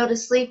 You go to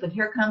sleep, and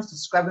here comes the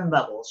scrubbing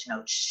bubbles,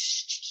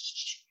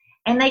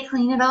 and they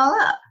clean it all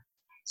up.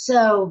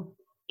 So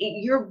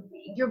your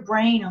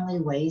brain only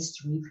weighs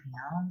 3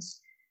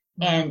 pounds,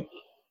 and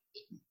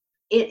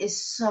it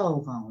is so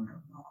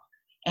vulnerable,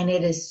 and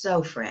it is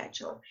so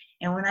fragile.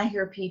 And when I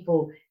hear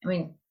people,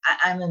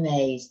 I'm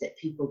amazed that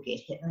people get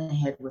hit in the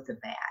head with a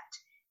bat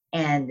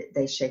and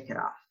they shake it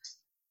off,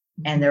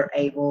 and they're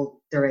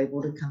able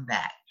to come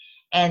back.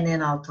 And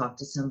then I'll talk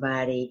to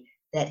somebody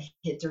that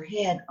hit their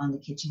head on the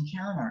kitchen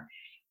counter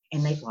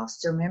and they've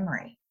lost their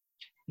memory.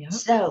 Yep.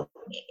 So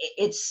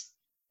it's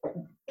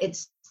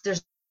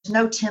there's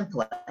no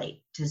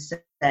template to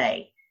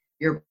say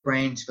your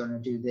brain's going to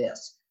do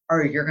this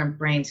or your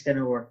brain's going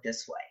to work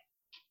this way.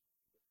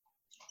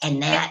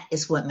 And that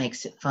is what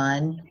makes it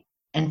fun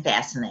and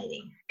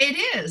fascinating. It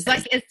is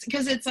it's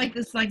because it's like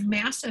this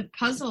massive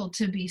puzzle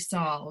to be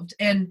solved.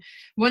 And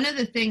one of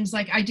the things,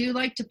 I do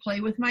like to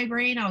play with my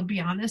brain. I'll be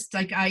honest.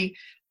 I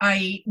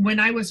when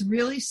I was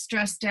really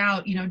stressed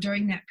out,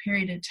 during that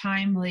period of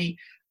time, Leigh,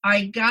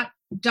 I got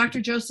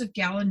Dr. Joseph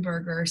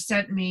Gallenberger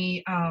sent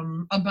me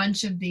a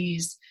bunch of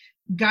these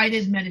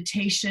guided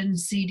meditation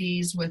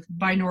CDs with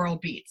binaural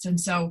beats. And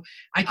so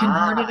I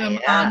converted them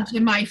onto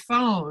my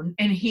phone,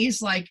 and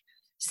he's like,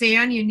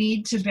 San, you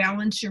need to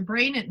balance your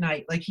brain at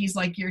night. Like, he's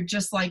like, you're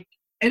just like,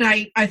 and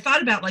I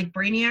thought about like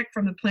Brainiac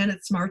from the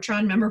planet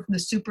Smartron. Remember from the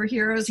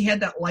superheroes? He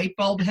had that light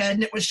bulb head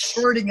and it was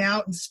shorting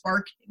out and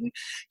sparking.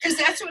 Because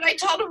that's what I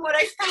told him what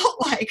I felt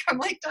like. I'm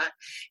like,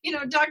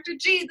 Dr.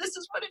 G, this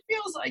is what it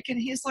feels like.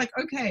 And he's like,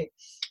 okay.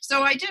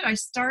 So I did. I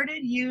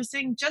started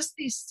using just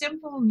these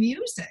simple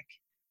music.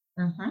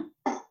 Mm-hmm.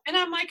 And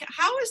I'm like,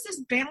 how has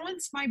this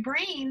balanced my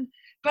brain?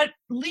 But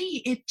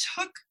Leigh, it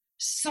took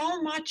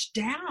so much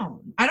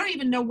down. I don't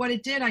even know what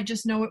it did. I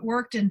just know it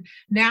worked. And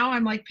now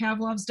I'm like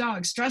Pavlov's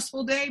dog.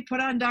 Stressful day, put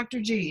on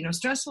Dr. G.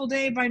 Stressful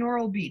day,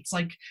 binaural beats.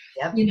 Like,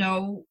 yep.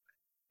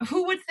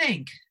 Who would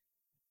think?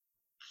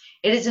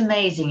 It is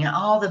amazing. And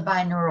all the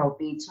binaural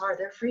beats are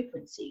their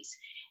frequencies.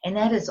 And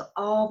that is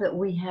all that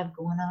we have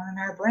going on in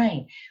our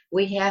brain.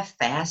 We have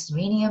fast,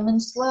 medium,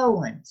 and slow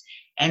ones.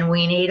 And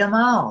we need them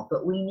all,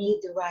 but we need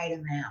the right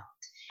amount.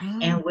 Oh.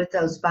 And with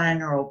those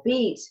binaural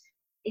beats,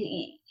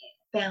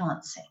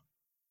 balancing,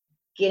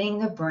 getting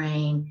the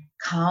brain,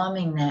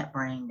 calming that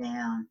brain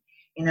down.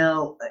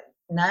 9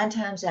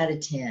 times out of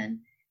 10,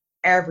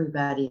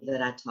 everybody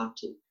that I talk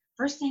to,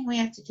 first thing we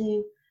have to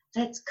do,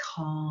 let's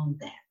calm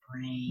that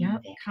brain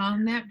down.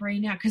 Calm that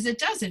brain down. Because it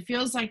does. It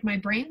feels like my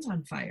brain's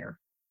on fire.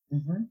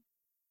 Mm-hmm.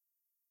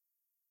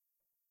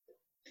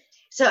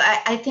 So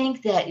I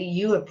think that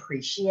you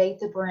appreciate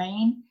the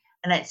brain.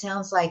 And it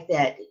sounds like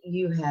that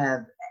you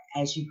have,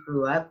 as you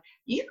grew up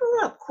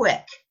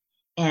quick.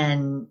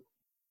 And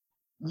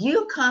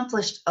you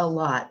accomplished a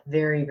lot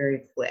very,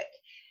 very quick.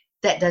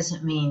 That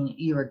doesn't mean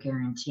you are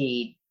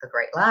guaranteed a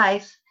great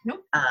life.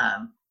 Nope.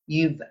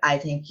 I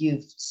think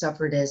you've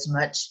suffered as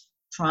much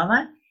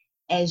trauma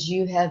as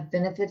you have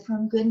benefited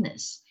from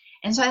goodness.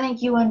 And so I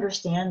think you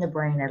understand the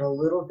brain at a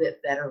little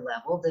bit better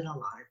level than a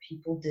lot of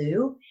people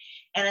do.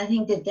 And I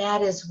think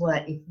that is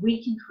what, if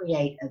we can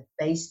create a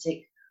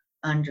basic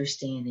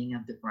understanding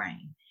of the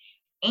brain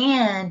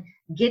and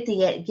get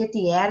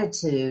the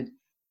attitude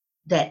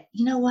that,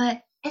 you know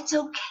what, it's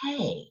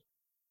okay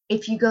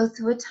if you go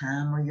through a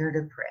time where you're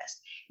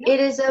depressed. It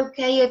is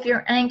okay if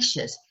you're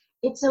anxious.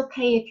 It's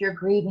okay if you're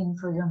grieving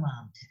for your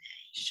mom today.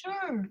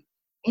 Sure.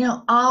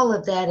 All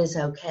of that is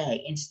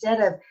okay.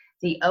 Instead of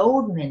the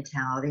old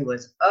mentality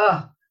was,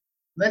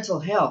 mental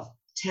health,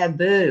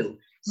 taboo,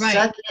 right.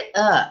 Suck it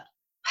up,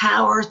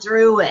 power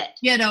through it.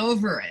 Get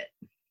over it.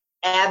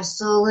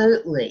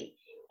 Absolutely.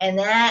 And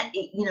that,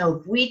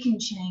 if we can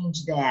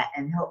change that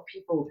and help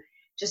people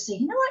just say,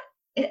 you know what,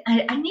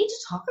 I need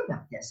to talk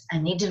about this. I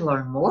need to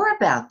learn more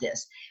about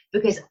this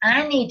because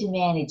I need to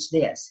manage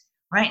this.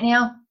 Right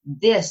now,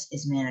 this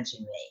is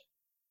managing me.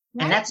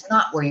 Right. And that's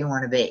not where you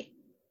want to be.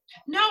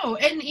 No.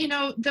 And,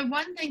 the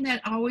one thing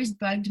that always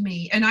bugged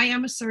me, and I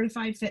am a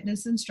certified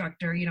fitness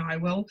instructor, I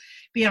will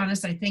be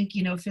honest, I think,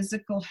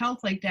 physical health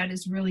like that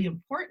is really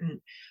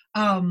important.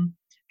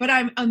 But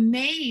I'm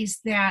amazed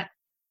that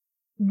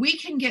we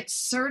can get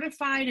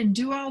certified and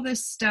do all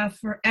this stuff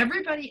for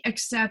everybody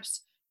except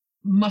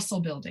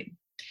muscle building.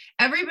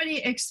 Everybody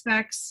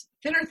expects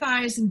thinner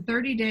thighs in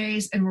 30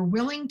 days, and we're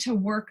willing to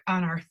work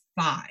on our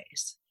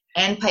thighs.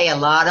 And pay a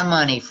lot of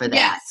money for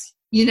that.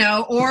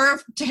 Yes. Or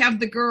to have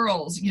the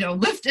girls,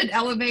 lifted,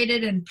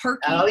 elevated, and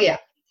perky. Oh, yeah.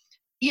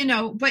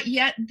 But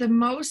yet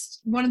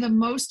one of the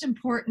most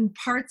important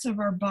parts of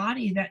our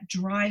body that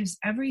drives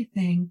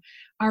everything,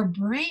 our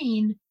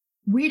brain,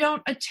 we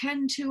don't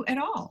attend to at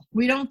all.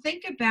 We don't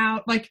think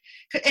about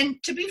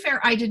and to be fair,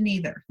 I didn't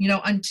either,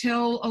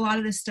 until a lot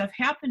of this stuff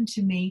happened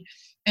to me.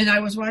 And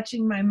I was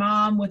watching my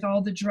mom with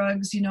all the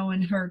drugs,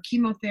 and her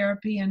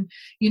chemotherapy and,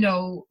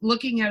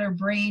 looking at her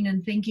brain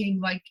and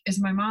thinking is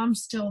my mom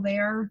still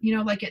there?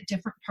 At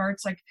different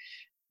parts,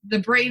 the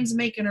brain's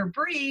making her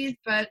breathe,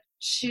 but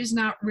she's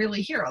not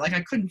really here.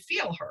 I couldn't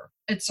feel her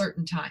at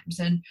certain times.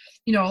 And,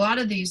 a lot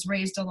of these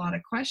raised a lot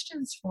of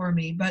questions for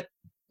me. But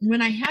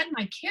when I had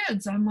my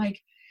kids, I'm like,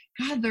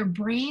 God, their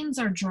brains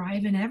are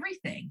driving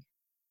everything.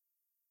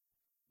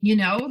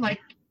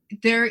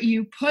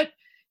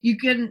 You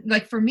can,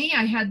 for me,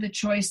 I had the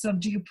choice of,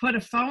 do you put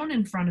a phone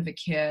in front of a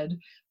kid,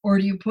 or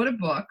do you put a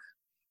book,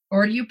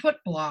 or do you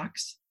put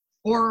blocks,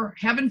 or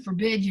heaven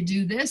forbid you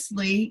do this,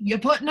 Leigh, you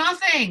put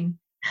nothing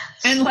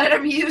and let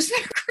them use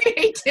their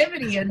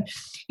creativity and,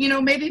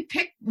 maybe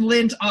pick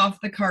lint off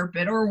the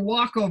carpet or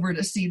walk over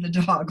to see the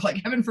dog.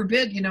 Heaven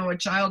forbid, a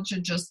child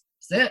should just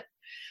sit,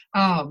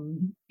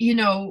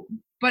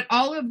 but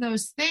all of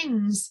those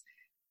things,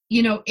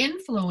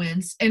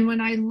 influence. And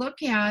when I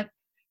look at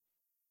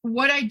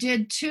what I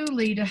did too,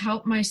 Leigh, to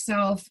help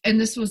myself,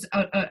 and this was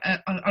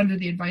under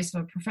the advice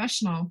of a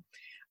professional,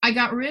 I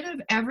got rid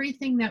of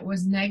everything that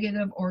was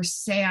negative or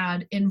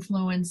sad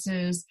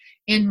influences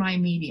in my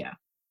media.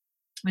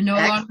 I no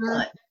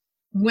longer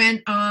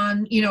went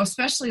on,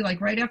 especially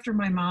like right after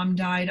my mom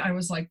died, I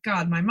was like,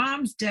 God, my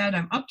mom's dead.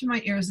 I'm up to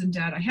my ears in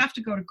debt. I have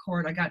to go to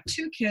court. I got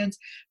 2 kids.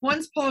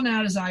 One's pulling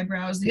out his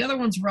eyebrows. The other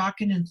one's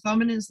rocking and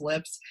thumbing his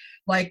lips.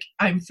 Like,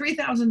 I'm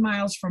 3,000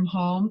 miles from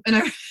home. And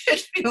I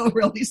feel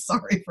really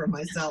sorry for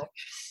myself.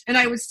 And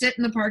I would sit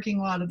in the parking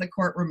lot of the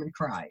courtroom and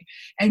cry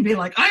and be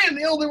like, I am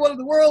the only one in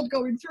the world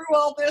going through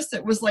all this.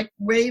 It was like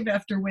wave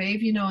after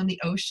wave, in the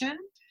ocean.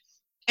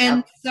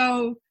 And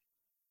so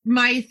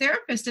my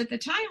therapist at the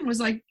time was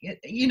like,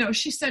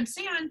 she said,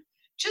 San,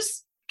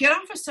 just get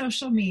off of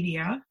social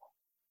media,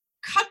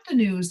 cut the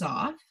news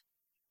off,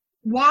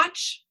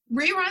 watch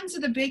reruns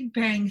of The Big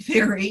Bang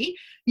Theory,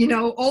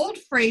 old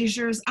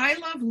Frasier's, I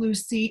Love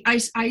Lucy.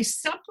 I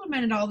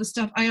supplemented all the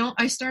stuff.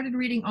 I started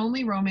reading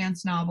only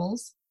romance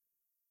novels.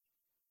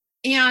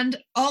 And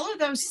all of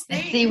those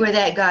things. See where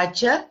that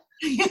got you?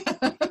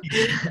 But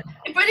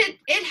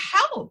it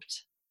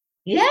helped.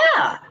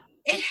 Yeah.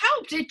 It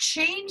helped. It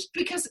changed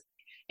because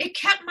it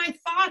kept my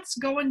thoughts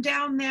going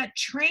down that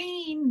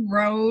train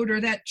road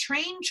or that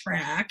train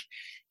track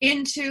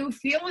into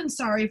feeling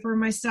sorry for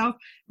myself.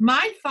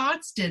 My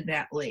thoughts did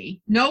that,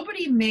 Leigh.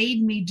 Nobody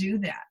made me do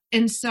that.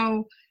 And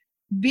so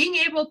being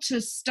able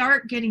to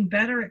start getting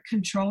better at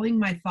controlling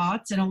my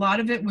thoughts, and a lot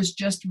of it was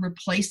just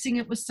replacing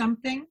it with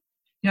something.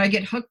 I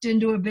get hooked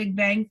into a Big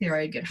Bang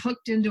Theory. I get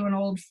hooked into an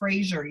old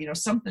Frasier,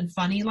 something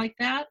funny like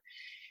that,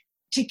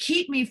 to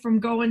keep me from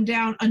going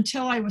down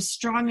until I was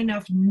strong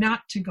enough not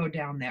to go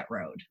down that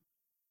road.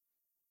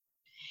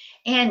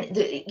 And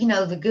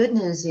the good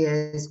news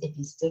is, if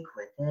you stick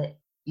with it,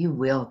 you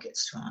will get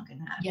strong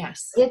enough.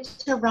 Yes.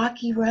 It's a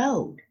rocky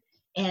road.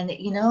 And,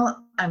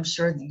 I'm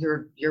sure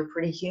you're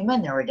pretty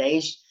human. There were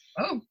days,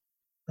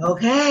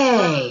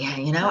 okay,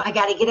 I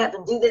got to get up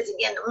and do this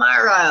again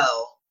tomorrow.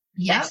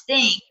 Yeah. That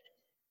stinks.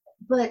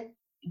 But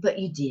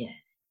you did.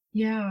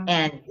 Yeah.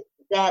 And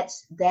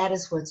that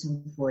is what's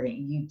important.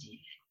 You did.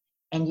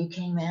 And you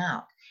came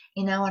out.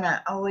 And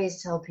I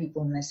always tell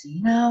people, and I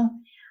say,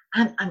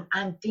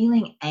 I'm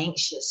feeling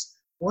anxious.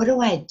 What do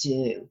I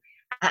do?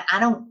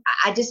 I'm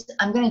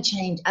going to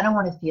change. I don't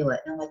want to feel it.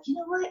 And I'm like, you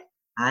know what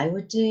I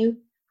would do?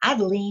 I'd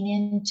lean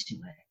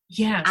into it.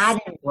 Yes.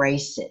 I'd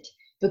embrace it,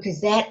 because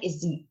that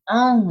is the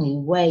only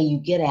way you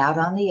get out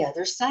on the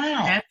other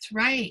side. That's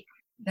right.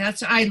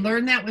 I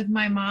learned that with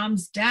my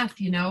mom's death.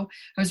 I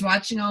was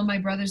watching all my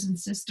brothers and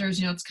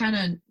sisters. It's kind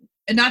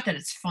of, not that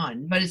it's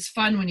fun, but it's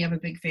fun when you have a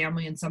big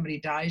family and somebody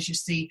dies. You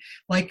see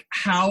like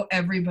how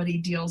everybody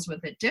deals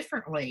with it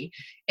differently.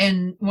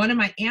 And one of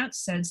my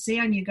aunts said,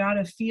 San, you got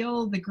to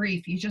feel the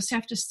grief. You just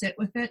have to sit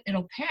with it.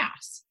 It'll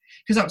pass.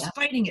 Because I was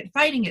fighting it.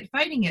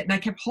 And I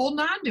kept holding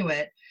on to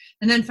it.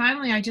 And then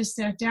finally I just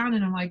sat down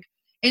and I'm like,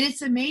 and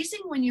it's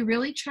amazing when you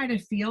really try to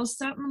feel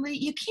something, Leigh,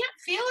 you can't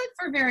feel it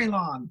for very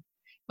long.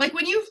 Like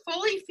when you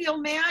fully feel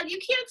mad, you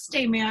can't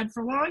stay mad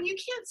for long. You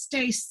can't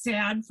stay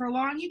sad for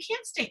long. You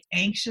can't stay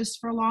anxious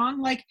for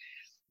long. Like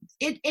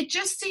it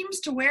just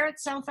seems to wear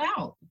itself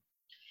out.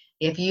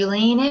 If you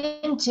lean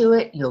into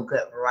it, you'll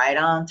get right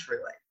on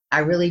through it. I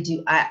really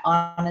do. I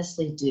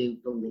honestly do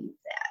believe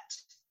that.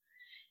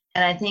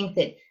 And I think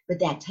but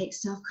that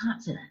takes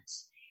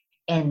self-confidence,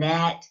 and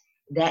that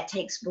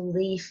takes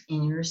belief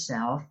in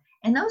yourself.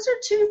 And those are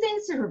 2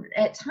 things that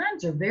at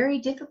times are very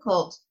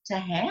difficult to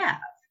have.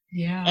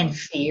 Yeah. And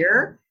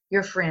fear,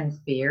 your friend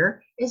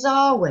fear, is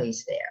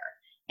always there.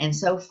 And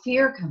so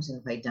fear comes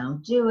into play.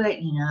 Don't do it,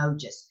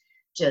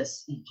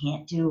 just you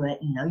can't do it.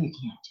 You can't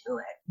do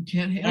it. You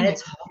can't handle and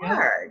it's it.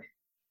 hard.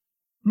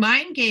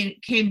 Mine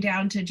came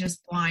down to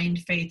just blind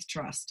faith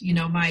trust.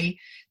 My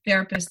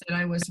therapist that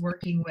I was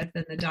working with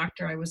and the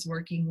doctor I was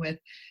working with,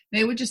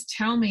 they would just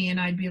tell me, and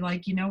I'd be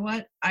like, you know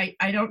what? I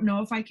don't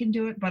know if I can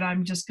do it, but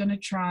I'm just going to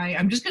try.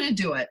 I'm just going to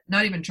do it.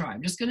 Not even try.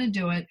 I'm just going to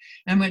do it.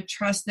 And I'm going to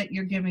trust that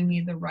you're giving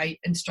me the right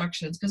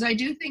instructions. Because I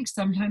do think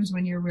sometimes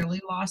when you're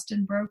really lost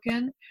and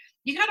broken,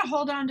 you got to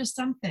hold on to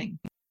something.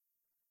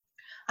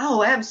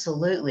 Oh,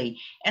 absolutely.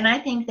 And I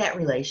think that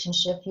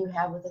relationship you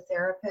have with a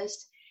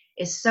therapist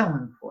is so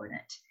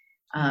important,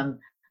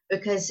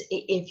 because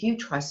if you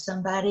trust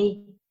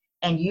somebody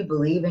and you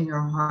believe in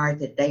your heart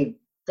that they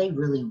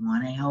really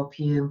want to help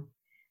you,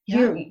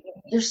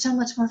 you're so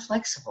much more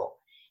flexible,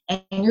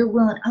 and you're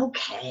willing.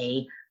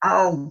 Okay,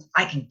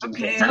 I can do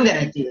this. I'm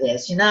going to do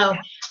this.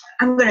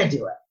 I'm going to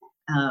do it.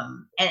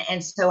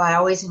 And so I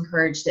always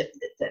encourage that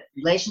the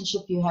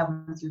relationship you have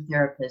with your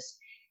therapist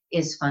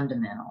is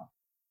fundamental.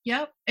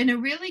 Yep. And a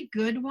really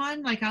good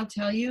one, like I'll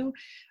tell you,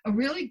 a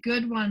really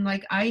good one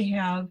like I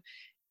have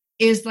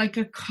is like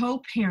a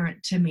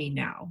co-parent to me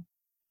now,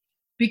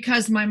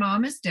 because my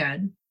mom is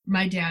dead.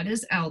 My dad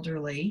is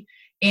elderly.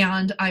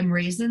 and I'm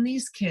raising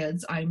these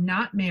kids. I'm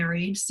not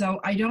married, so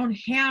I don't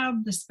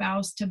have the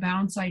spouse to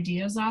bounce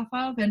ideas off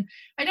of. And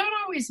I don't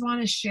always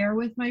want to share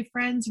with my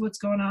friends what's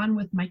going on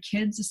with my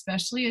kids,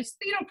 especially. It's,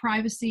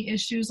 privacy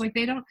issues. Like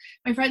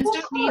my friends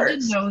don't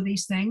need to know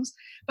these things.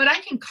 But I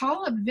can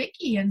call up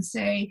Vicki and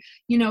say,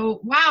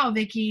 wow,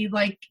 Vicki,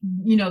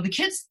 the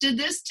kids did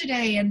this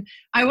today, and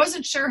I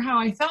wasn't sure how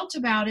I felt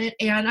about it,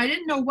 and I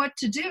didn't know what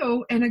to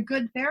do. And a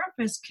good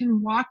therapist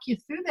can walk you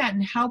through that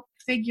and help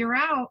figure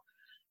out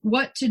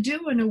what to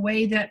do in a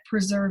way that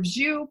preserves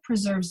you,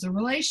 preserves the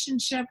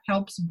relationship,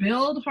 helps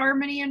build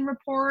harmony and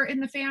rapport in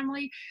the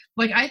family.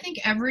 Like, I think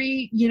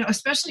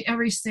especially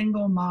every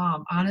single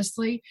mom,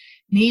 honestly,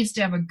 needs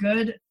to have a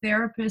good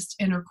therapist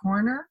in her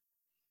corner,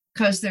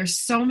 because there's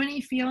so many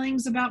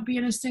feelings about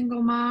being a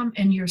single mom,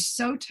 and you're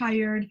so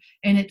tired,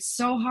 and it's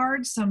so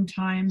hard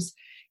sometimes.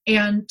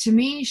 And to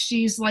me,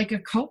 she's like a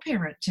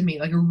co-parent to me,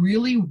 like a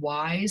really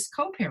wise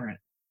co-parent.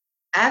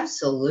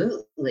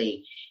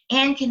 Absolutely.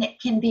 And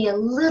can be a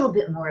little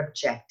bit more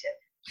objective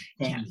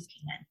than you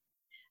can,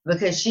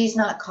 because she's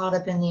not caught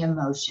up in the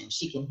emotion.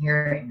 She can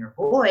hear it in your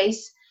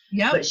voice,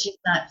 but she's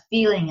not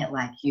feeling it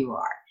like you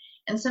are.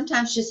 And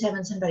sometimes just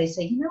having somebody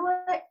say, you know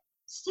what,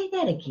 say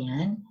that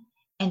again,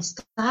 and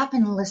stop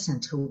and listen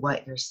to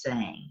what you're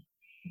saying.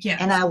 Yeah.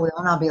 And I will,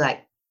 and I'll be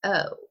like,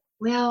 oh,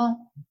 well,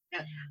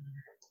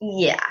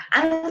 yeah,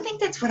 I don't think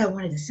that's what I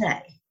wanted to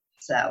say.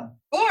 So,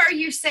 or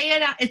you say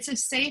it out. It's a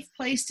safe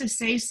place to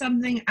say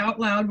something out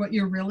loud, what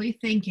you're really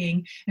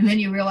thinking, and then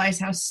you realize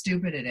how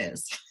stupid it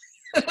is.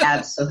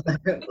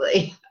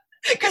 Absolutely.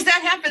 Because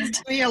that happens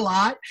to me a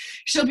lot.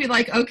 She'll be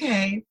like,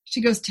 okay.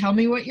 She goes, tell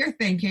me what you're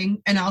thinking.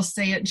 And I'll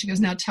say it. And she goes,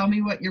 now tell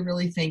me what you're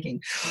really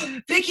thinking.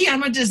 Vicki,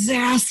 I'm a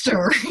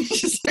disaster.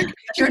 She's like,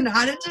 you're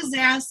not a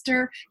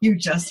disaster. You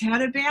just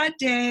had a bad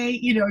day.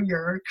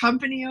 You're a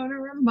company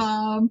owner and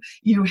mom.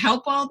 You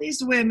help all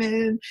these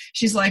women.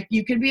 She's like,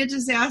 you could be a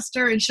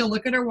disaster. And she'll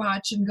look at her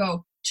watch and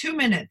go, 2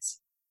 minutes.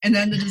 And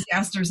then the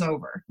disaster's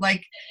over.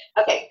 Like,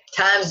 okay,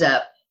 time's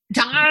up.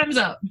 Time's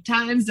up.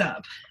 Time's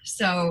up.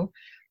 So,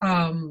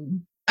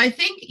 I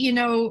think,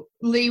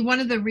 Leigh,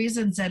 one of the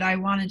reasons that I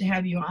wanted to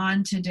have you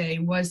on today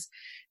was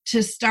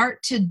to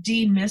start to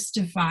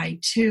demystify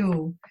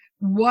too,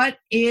 what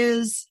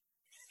is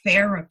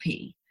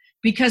therapy?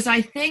 Because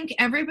I think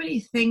everybody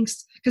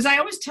thinks, because I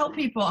always tell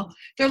people,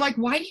 they're like,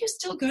 why do you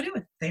still go to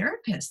a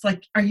therapist?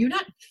 Like, are you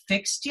not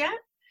fixed yet?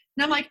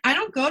 And I'm like, I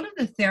don't go to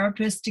the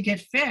therapist to get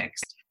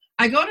fixed.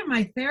 I go to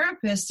my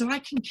therapist so I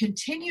can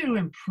continue to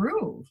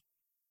improve.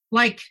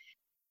 Like,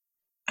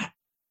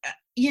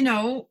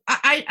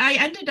 I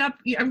ended up,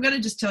 I'm going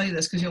to just tell you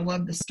this because you'll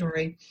love the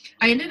story.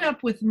 I ended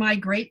up with my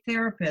great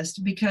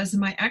therapist because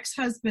my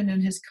ex-husband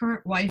and his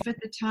current wife at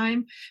the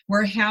time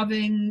were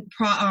having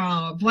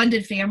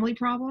blended family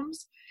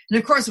problems. And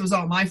of course, it was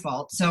all my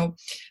fault. So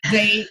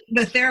the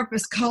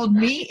therapist called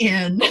me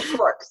in. Of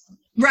course.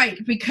 Right,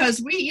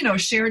 because we,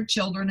 shared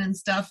children and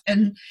stuff.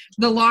 And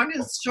the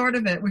longest short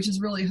of it, which is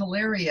really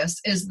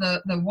hilarious, is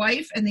the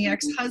wife and the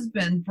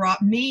ex-husband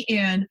brought me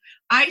in.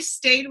 I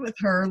stayed with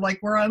her, like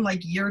we're on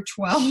like year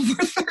 12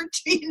 or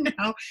 13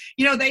 now.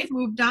 They've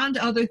moved on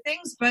to other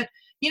things, but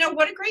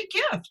what a great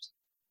gift.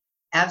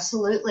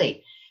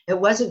 Absolutely. It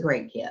was a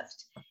great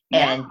gift.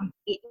 Yeah. And,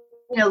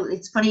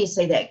 it's funny you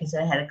say that, because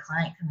I had a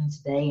client come in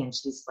today and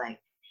she's like,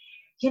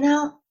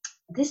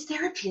 this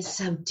therapy is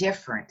so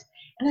different.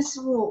 And I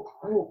said,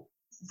 well,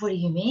 what do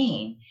you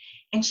mean?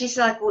 And she's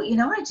like, well,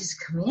 I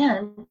just come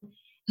in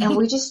and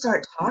we just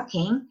start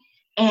talking.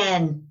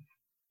 And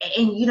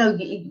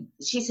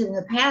she said in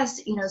the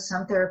past,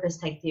 some therapists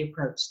take the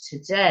approach,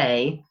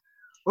 today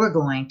we're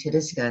going to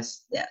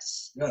discuss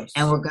this. Yes.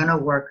 And we're going to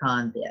work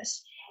on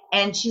this.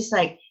 And she's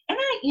like,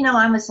 and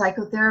I'm a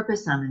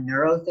psychotherapist, I'm a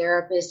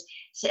neurotherapist,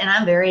 and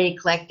I'm very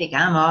eclectic.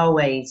 I'm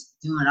always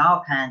doing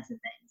all kinds of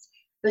things.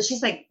 But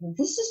she's like,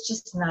 this is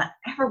just not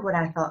ever what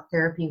I thought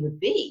therapy would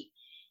be.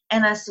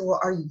 And I said, well,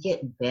 are you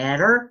getting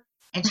better?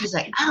 And she's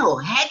like, oh,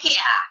 heck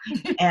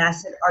yeah. And I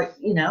said,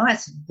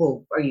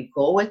 well, are you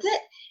cool with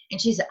it? And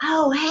she said,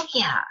 oh, heck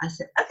yeah. I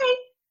said, okay,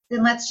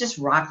 then let's just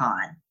rock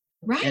on.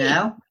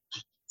 Right.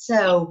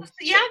 So.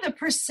 Yeah, the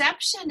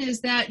perception is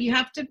that you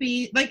have to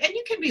be like, and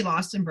you can be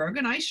lost and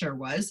broken. I sure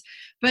was.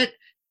 But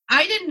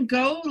I didn't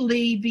go,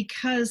 Leigh,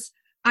 because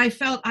I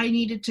felt I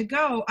needed to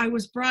go. I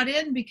was brought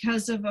in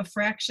because of a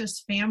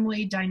fractious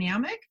family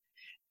dynamic.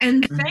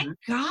 And thank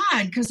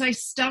God, because I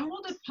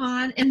stumbled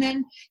upon, and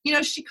then,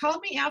 she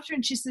called me after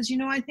and she says,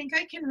 I think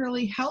I can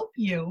really help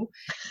you.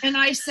 And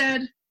I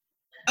said,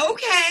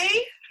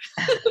 okay.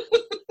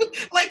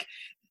 Like,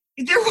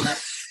 there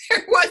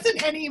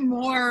wasn't any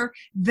more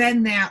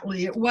than that,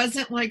 Leigh. It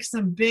wasn't like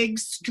some big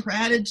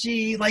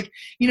strategy. Like,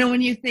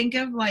 when you think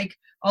of like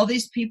all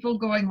these people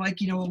going like,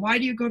 well, why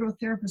do you go to a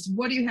therapist?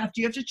 What do you have to?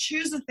 You have to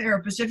choose a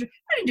therapist. I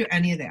didn't do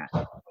any of that.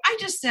 I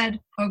just said,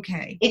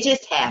 okay. It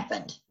just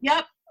happened.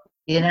 Yep.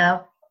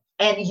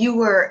 And you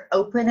were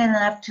open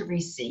enough to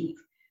receive,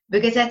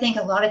 because I think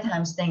a lot of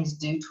times things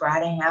do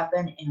try to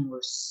happen and we're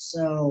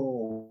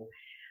so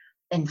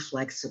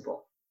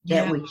inflexible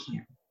that we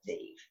can't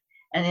receive.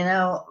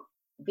 And,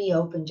 be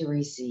open to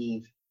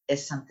receive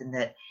is something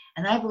that,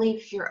 and I believe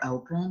if you're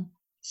open,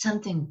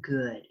 something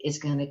good is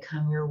going to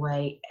come your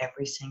way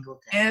every single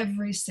day.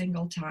 Every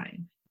single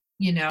time,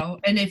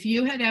 and if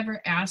you had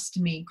ever asked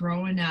me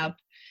growing up,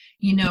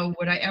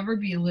 would I ever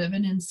be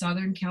living in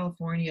Southern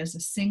California as a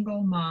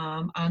single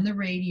mom on the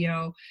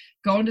radio,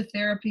 going to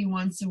therapy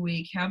once a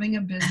week, having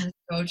a business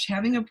coach,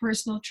 having a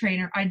personal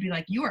trainer, I'd be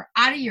like, you are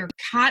out of your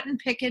cotton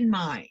picking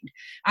mind.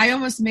 I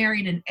almost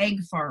married an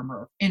egg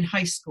farmer in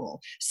high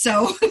school.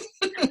 So,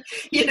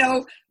 we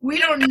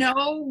don't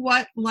know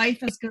what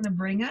life is going to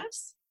bring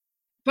us.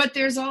 But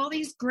there's all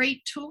these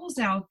great tools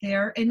out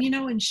there, and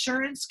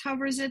insurance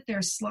covers it.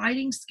 There's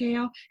sliding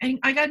scale, and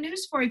I got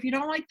news for you. If you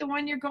don't like the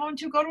one you're going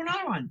to, go to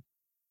another one.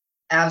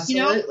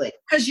 Absolutely.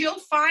 Because you'll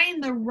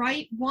find the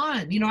right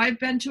one. I've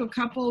been to a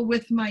couple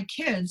with my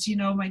kids.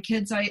 My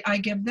kids, I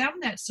give them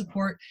that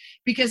support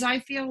because I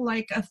feel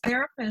like a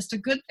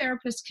good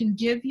therapist can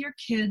give your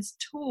kids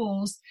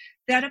tools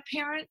that a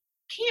parent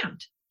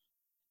can't.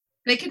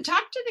 They can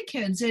talk to the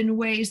kids in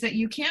ways that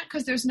you can't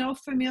because there's no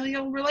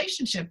familial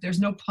relationship. There's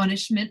no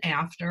punishment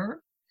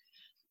after.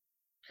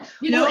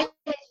 Well,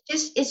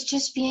 it's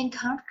just being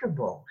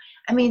comfortable.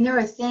 I mean, there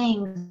are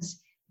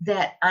things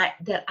that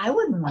I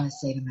wouldn't want to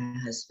say to my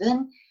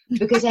husband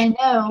because I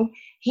know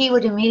he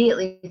would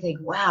immediately think,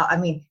 wow,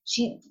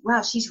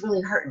 she's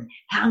really hurting.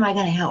 How am I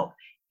going to help?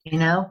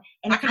 And I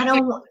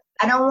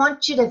don't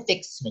want you to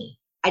fix me.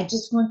 I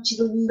just want you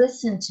to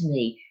listen to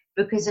me.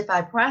 Because if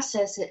I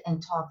process it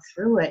and talk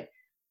through it,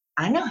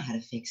 I know how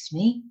to fix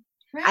me.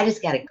 Right. I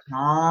just got to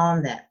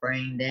calm that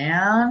brain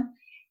down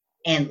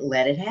and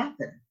let it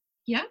happen.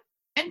 Yeah.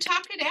 And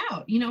talk it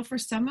out. For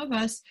some of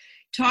us,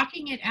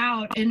 talking it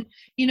out. And,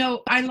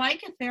 I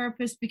like a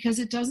therapist because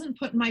it doesn't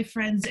put my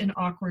friends in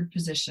awkward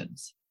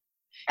positions.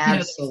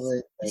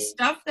 Absolutely.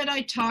 Stuff that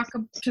I talk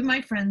to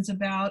my friends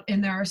about,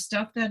 and there are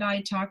stuff that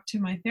I talk to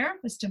my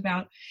therapist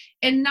about,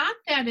 and not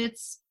that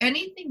it's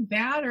anything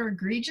bad or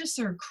egregious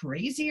or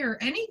crazy or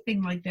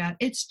anything like that.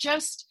 It's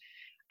just,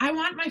 I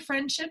want my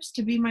friendships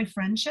to be my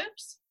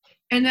friendships.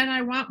 And then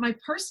I want my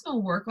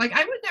personal work. Like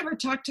I would never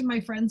talk to my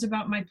friends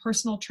about my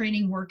personal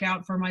training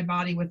workout for my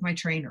body with my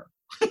trainer.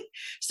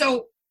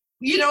 So,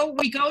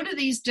 we go to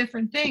these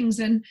different things,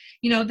 and,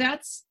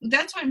 that's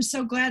why I'm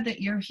so glad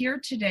that you're here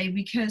today,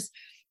 because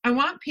I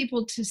want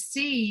people to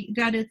see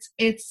that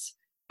it's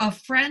a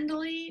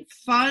friendly,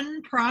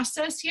 fun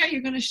process. Yeah,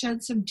 you're going to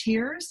shed some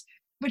tears,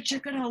 but you're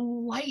going to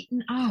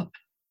lighten up.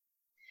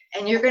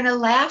 And you're going to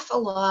laugh a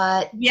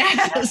lot.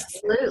 Yes.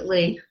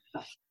 Absolutely.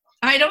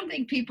 I don't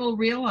think people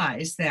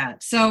realize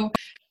that. So,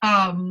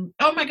 oh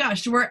my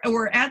gosh, we're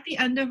at the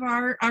end of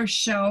our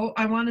show.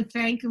 I want to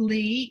thank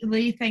Leigh.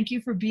 Leigh, thank you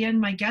for being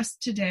my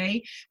guest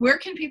today. Where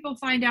can people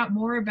find out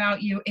more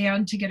about you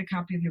and to get a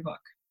copy of your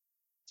book?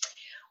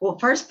 Well,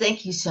 first,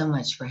 thank you so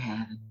much for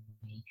having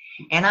me.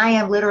 And I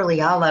am literally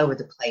all over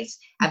the place.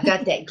 I've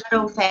got that good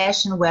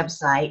old-fashioned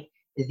website,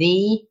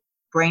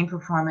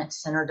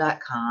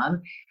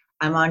 thebrainperformancecenter.com.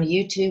 I'm on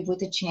YouTube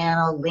with a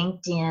channel,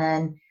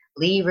 LinkedIn,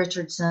 Leigh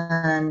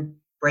Richardson,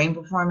 Brain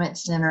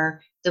Performance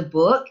Center. The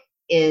book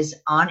is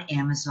on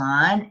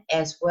Amazon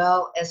as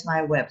well as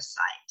my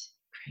website.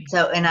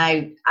 So, and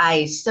I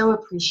so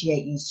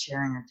appreciate you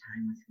sharing your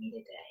time with me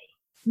today.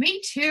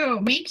 Me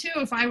too.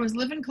 If I was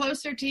living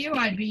closer to you,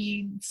 I'd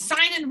be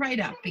signing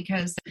right up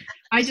because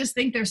I just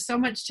think there's so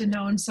much to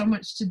know and so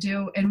much to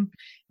do. And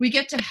we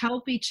get to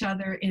help each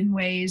other in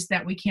ways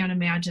that we can't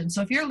imagine.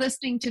 So if you're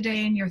listening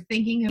today and you're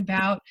thinking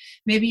about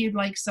maybe you'd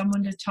like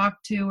someone to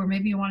talk to, or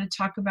maybe you want to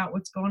talk about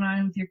what's going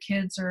on with your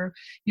kids or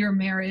your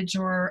marriage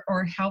or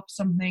help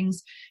some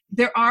things,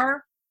 there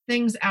are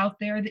things out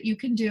there that you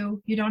can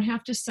do. You don't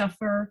have to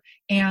suffer,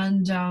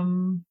 and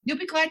you'll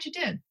be glad you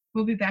did.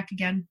 We'll be back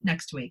again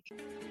next week.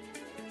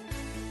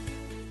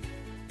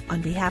 On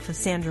behalf of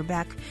Sandra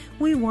Beck,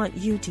 we want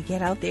you to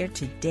get out there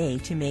today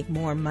to make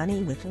more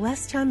money with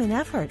less time and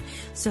effort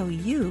so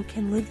you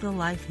can live the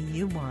life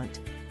you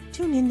want.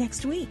 Tune in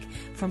next week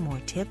for more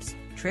tips,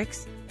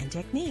 tricks, and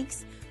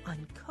techniques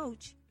on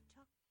Coach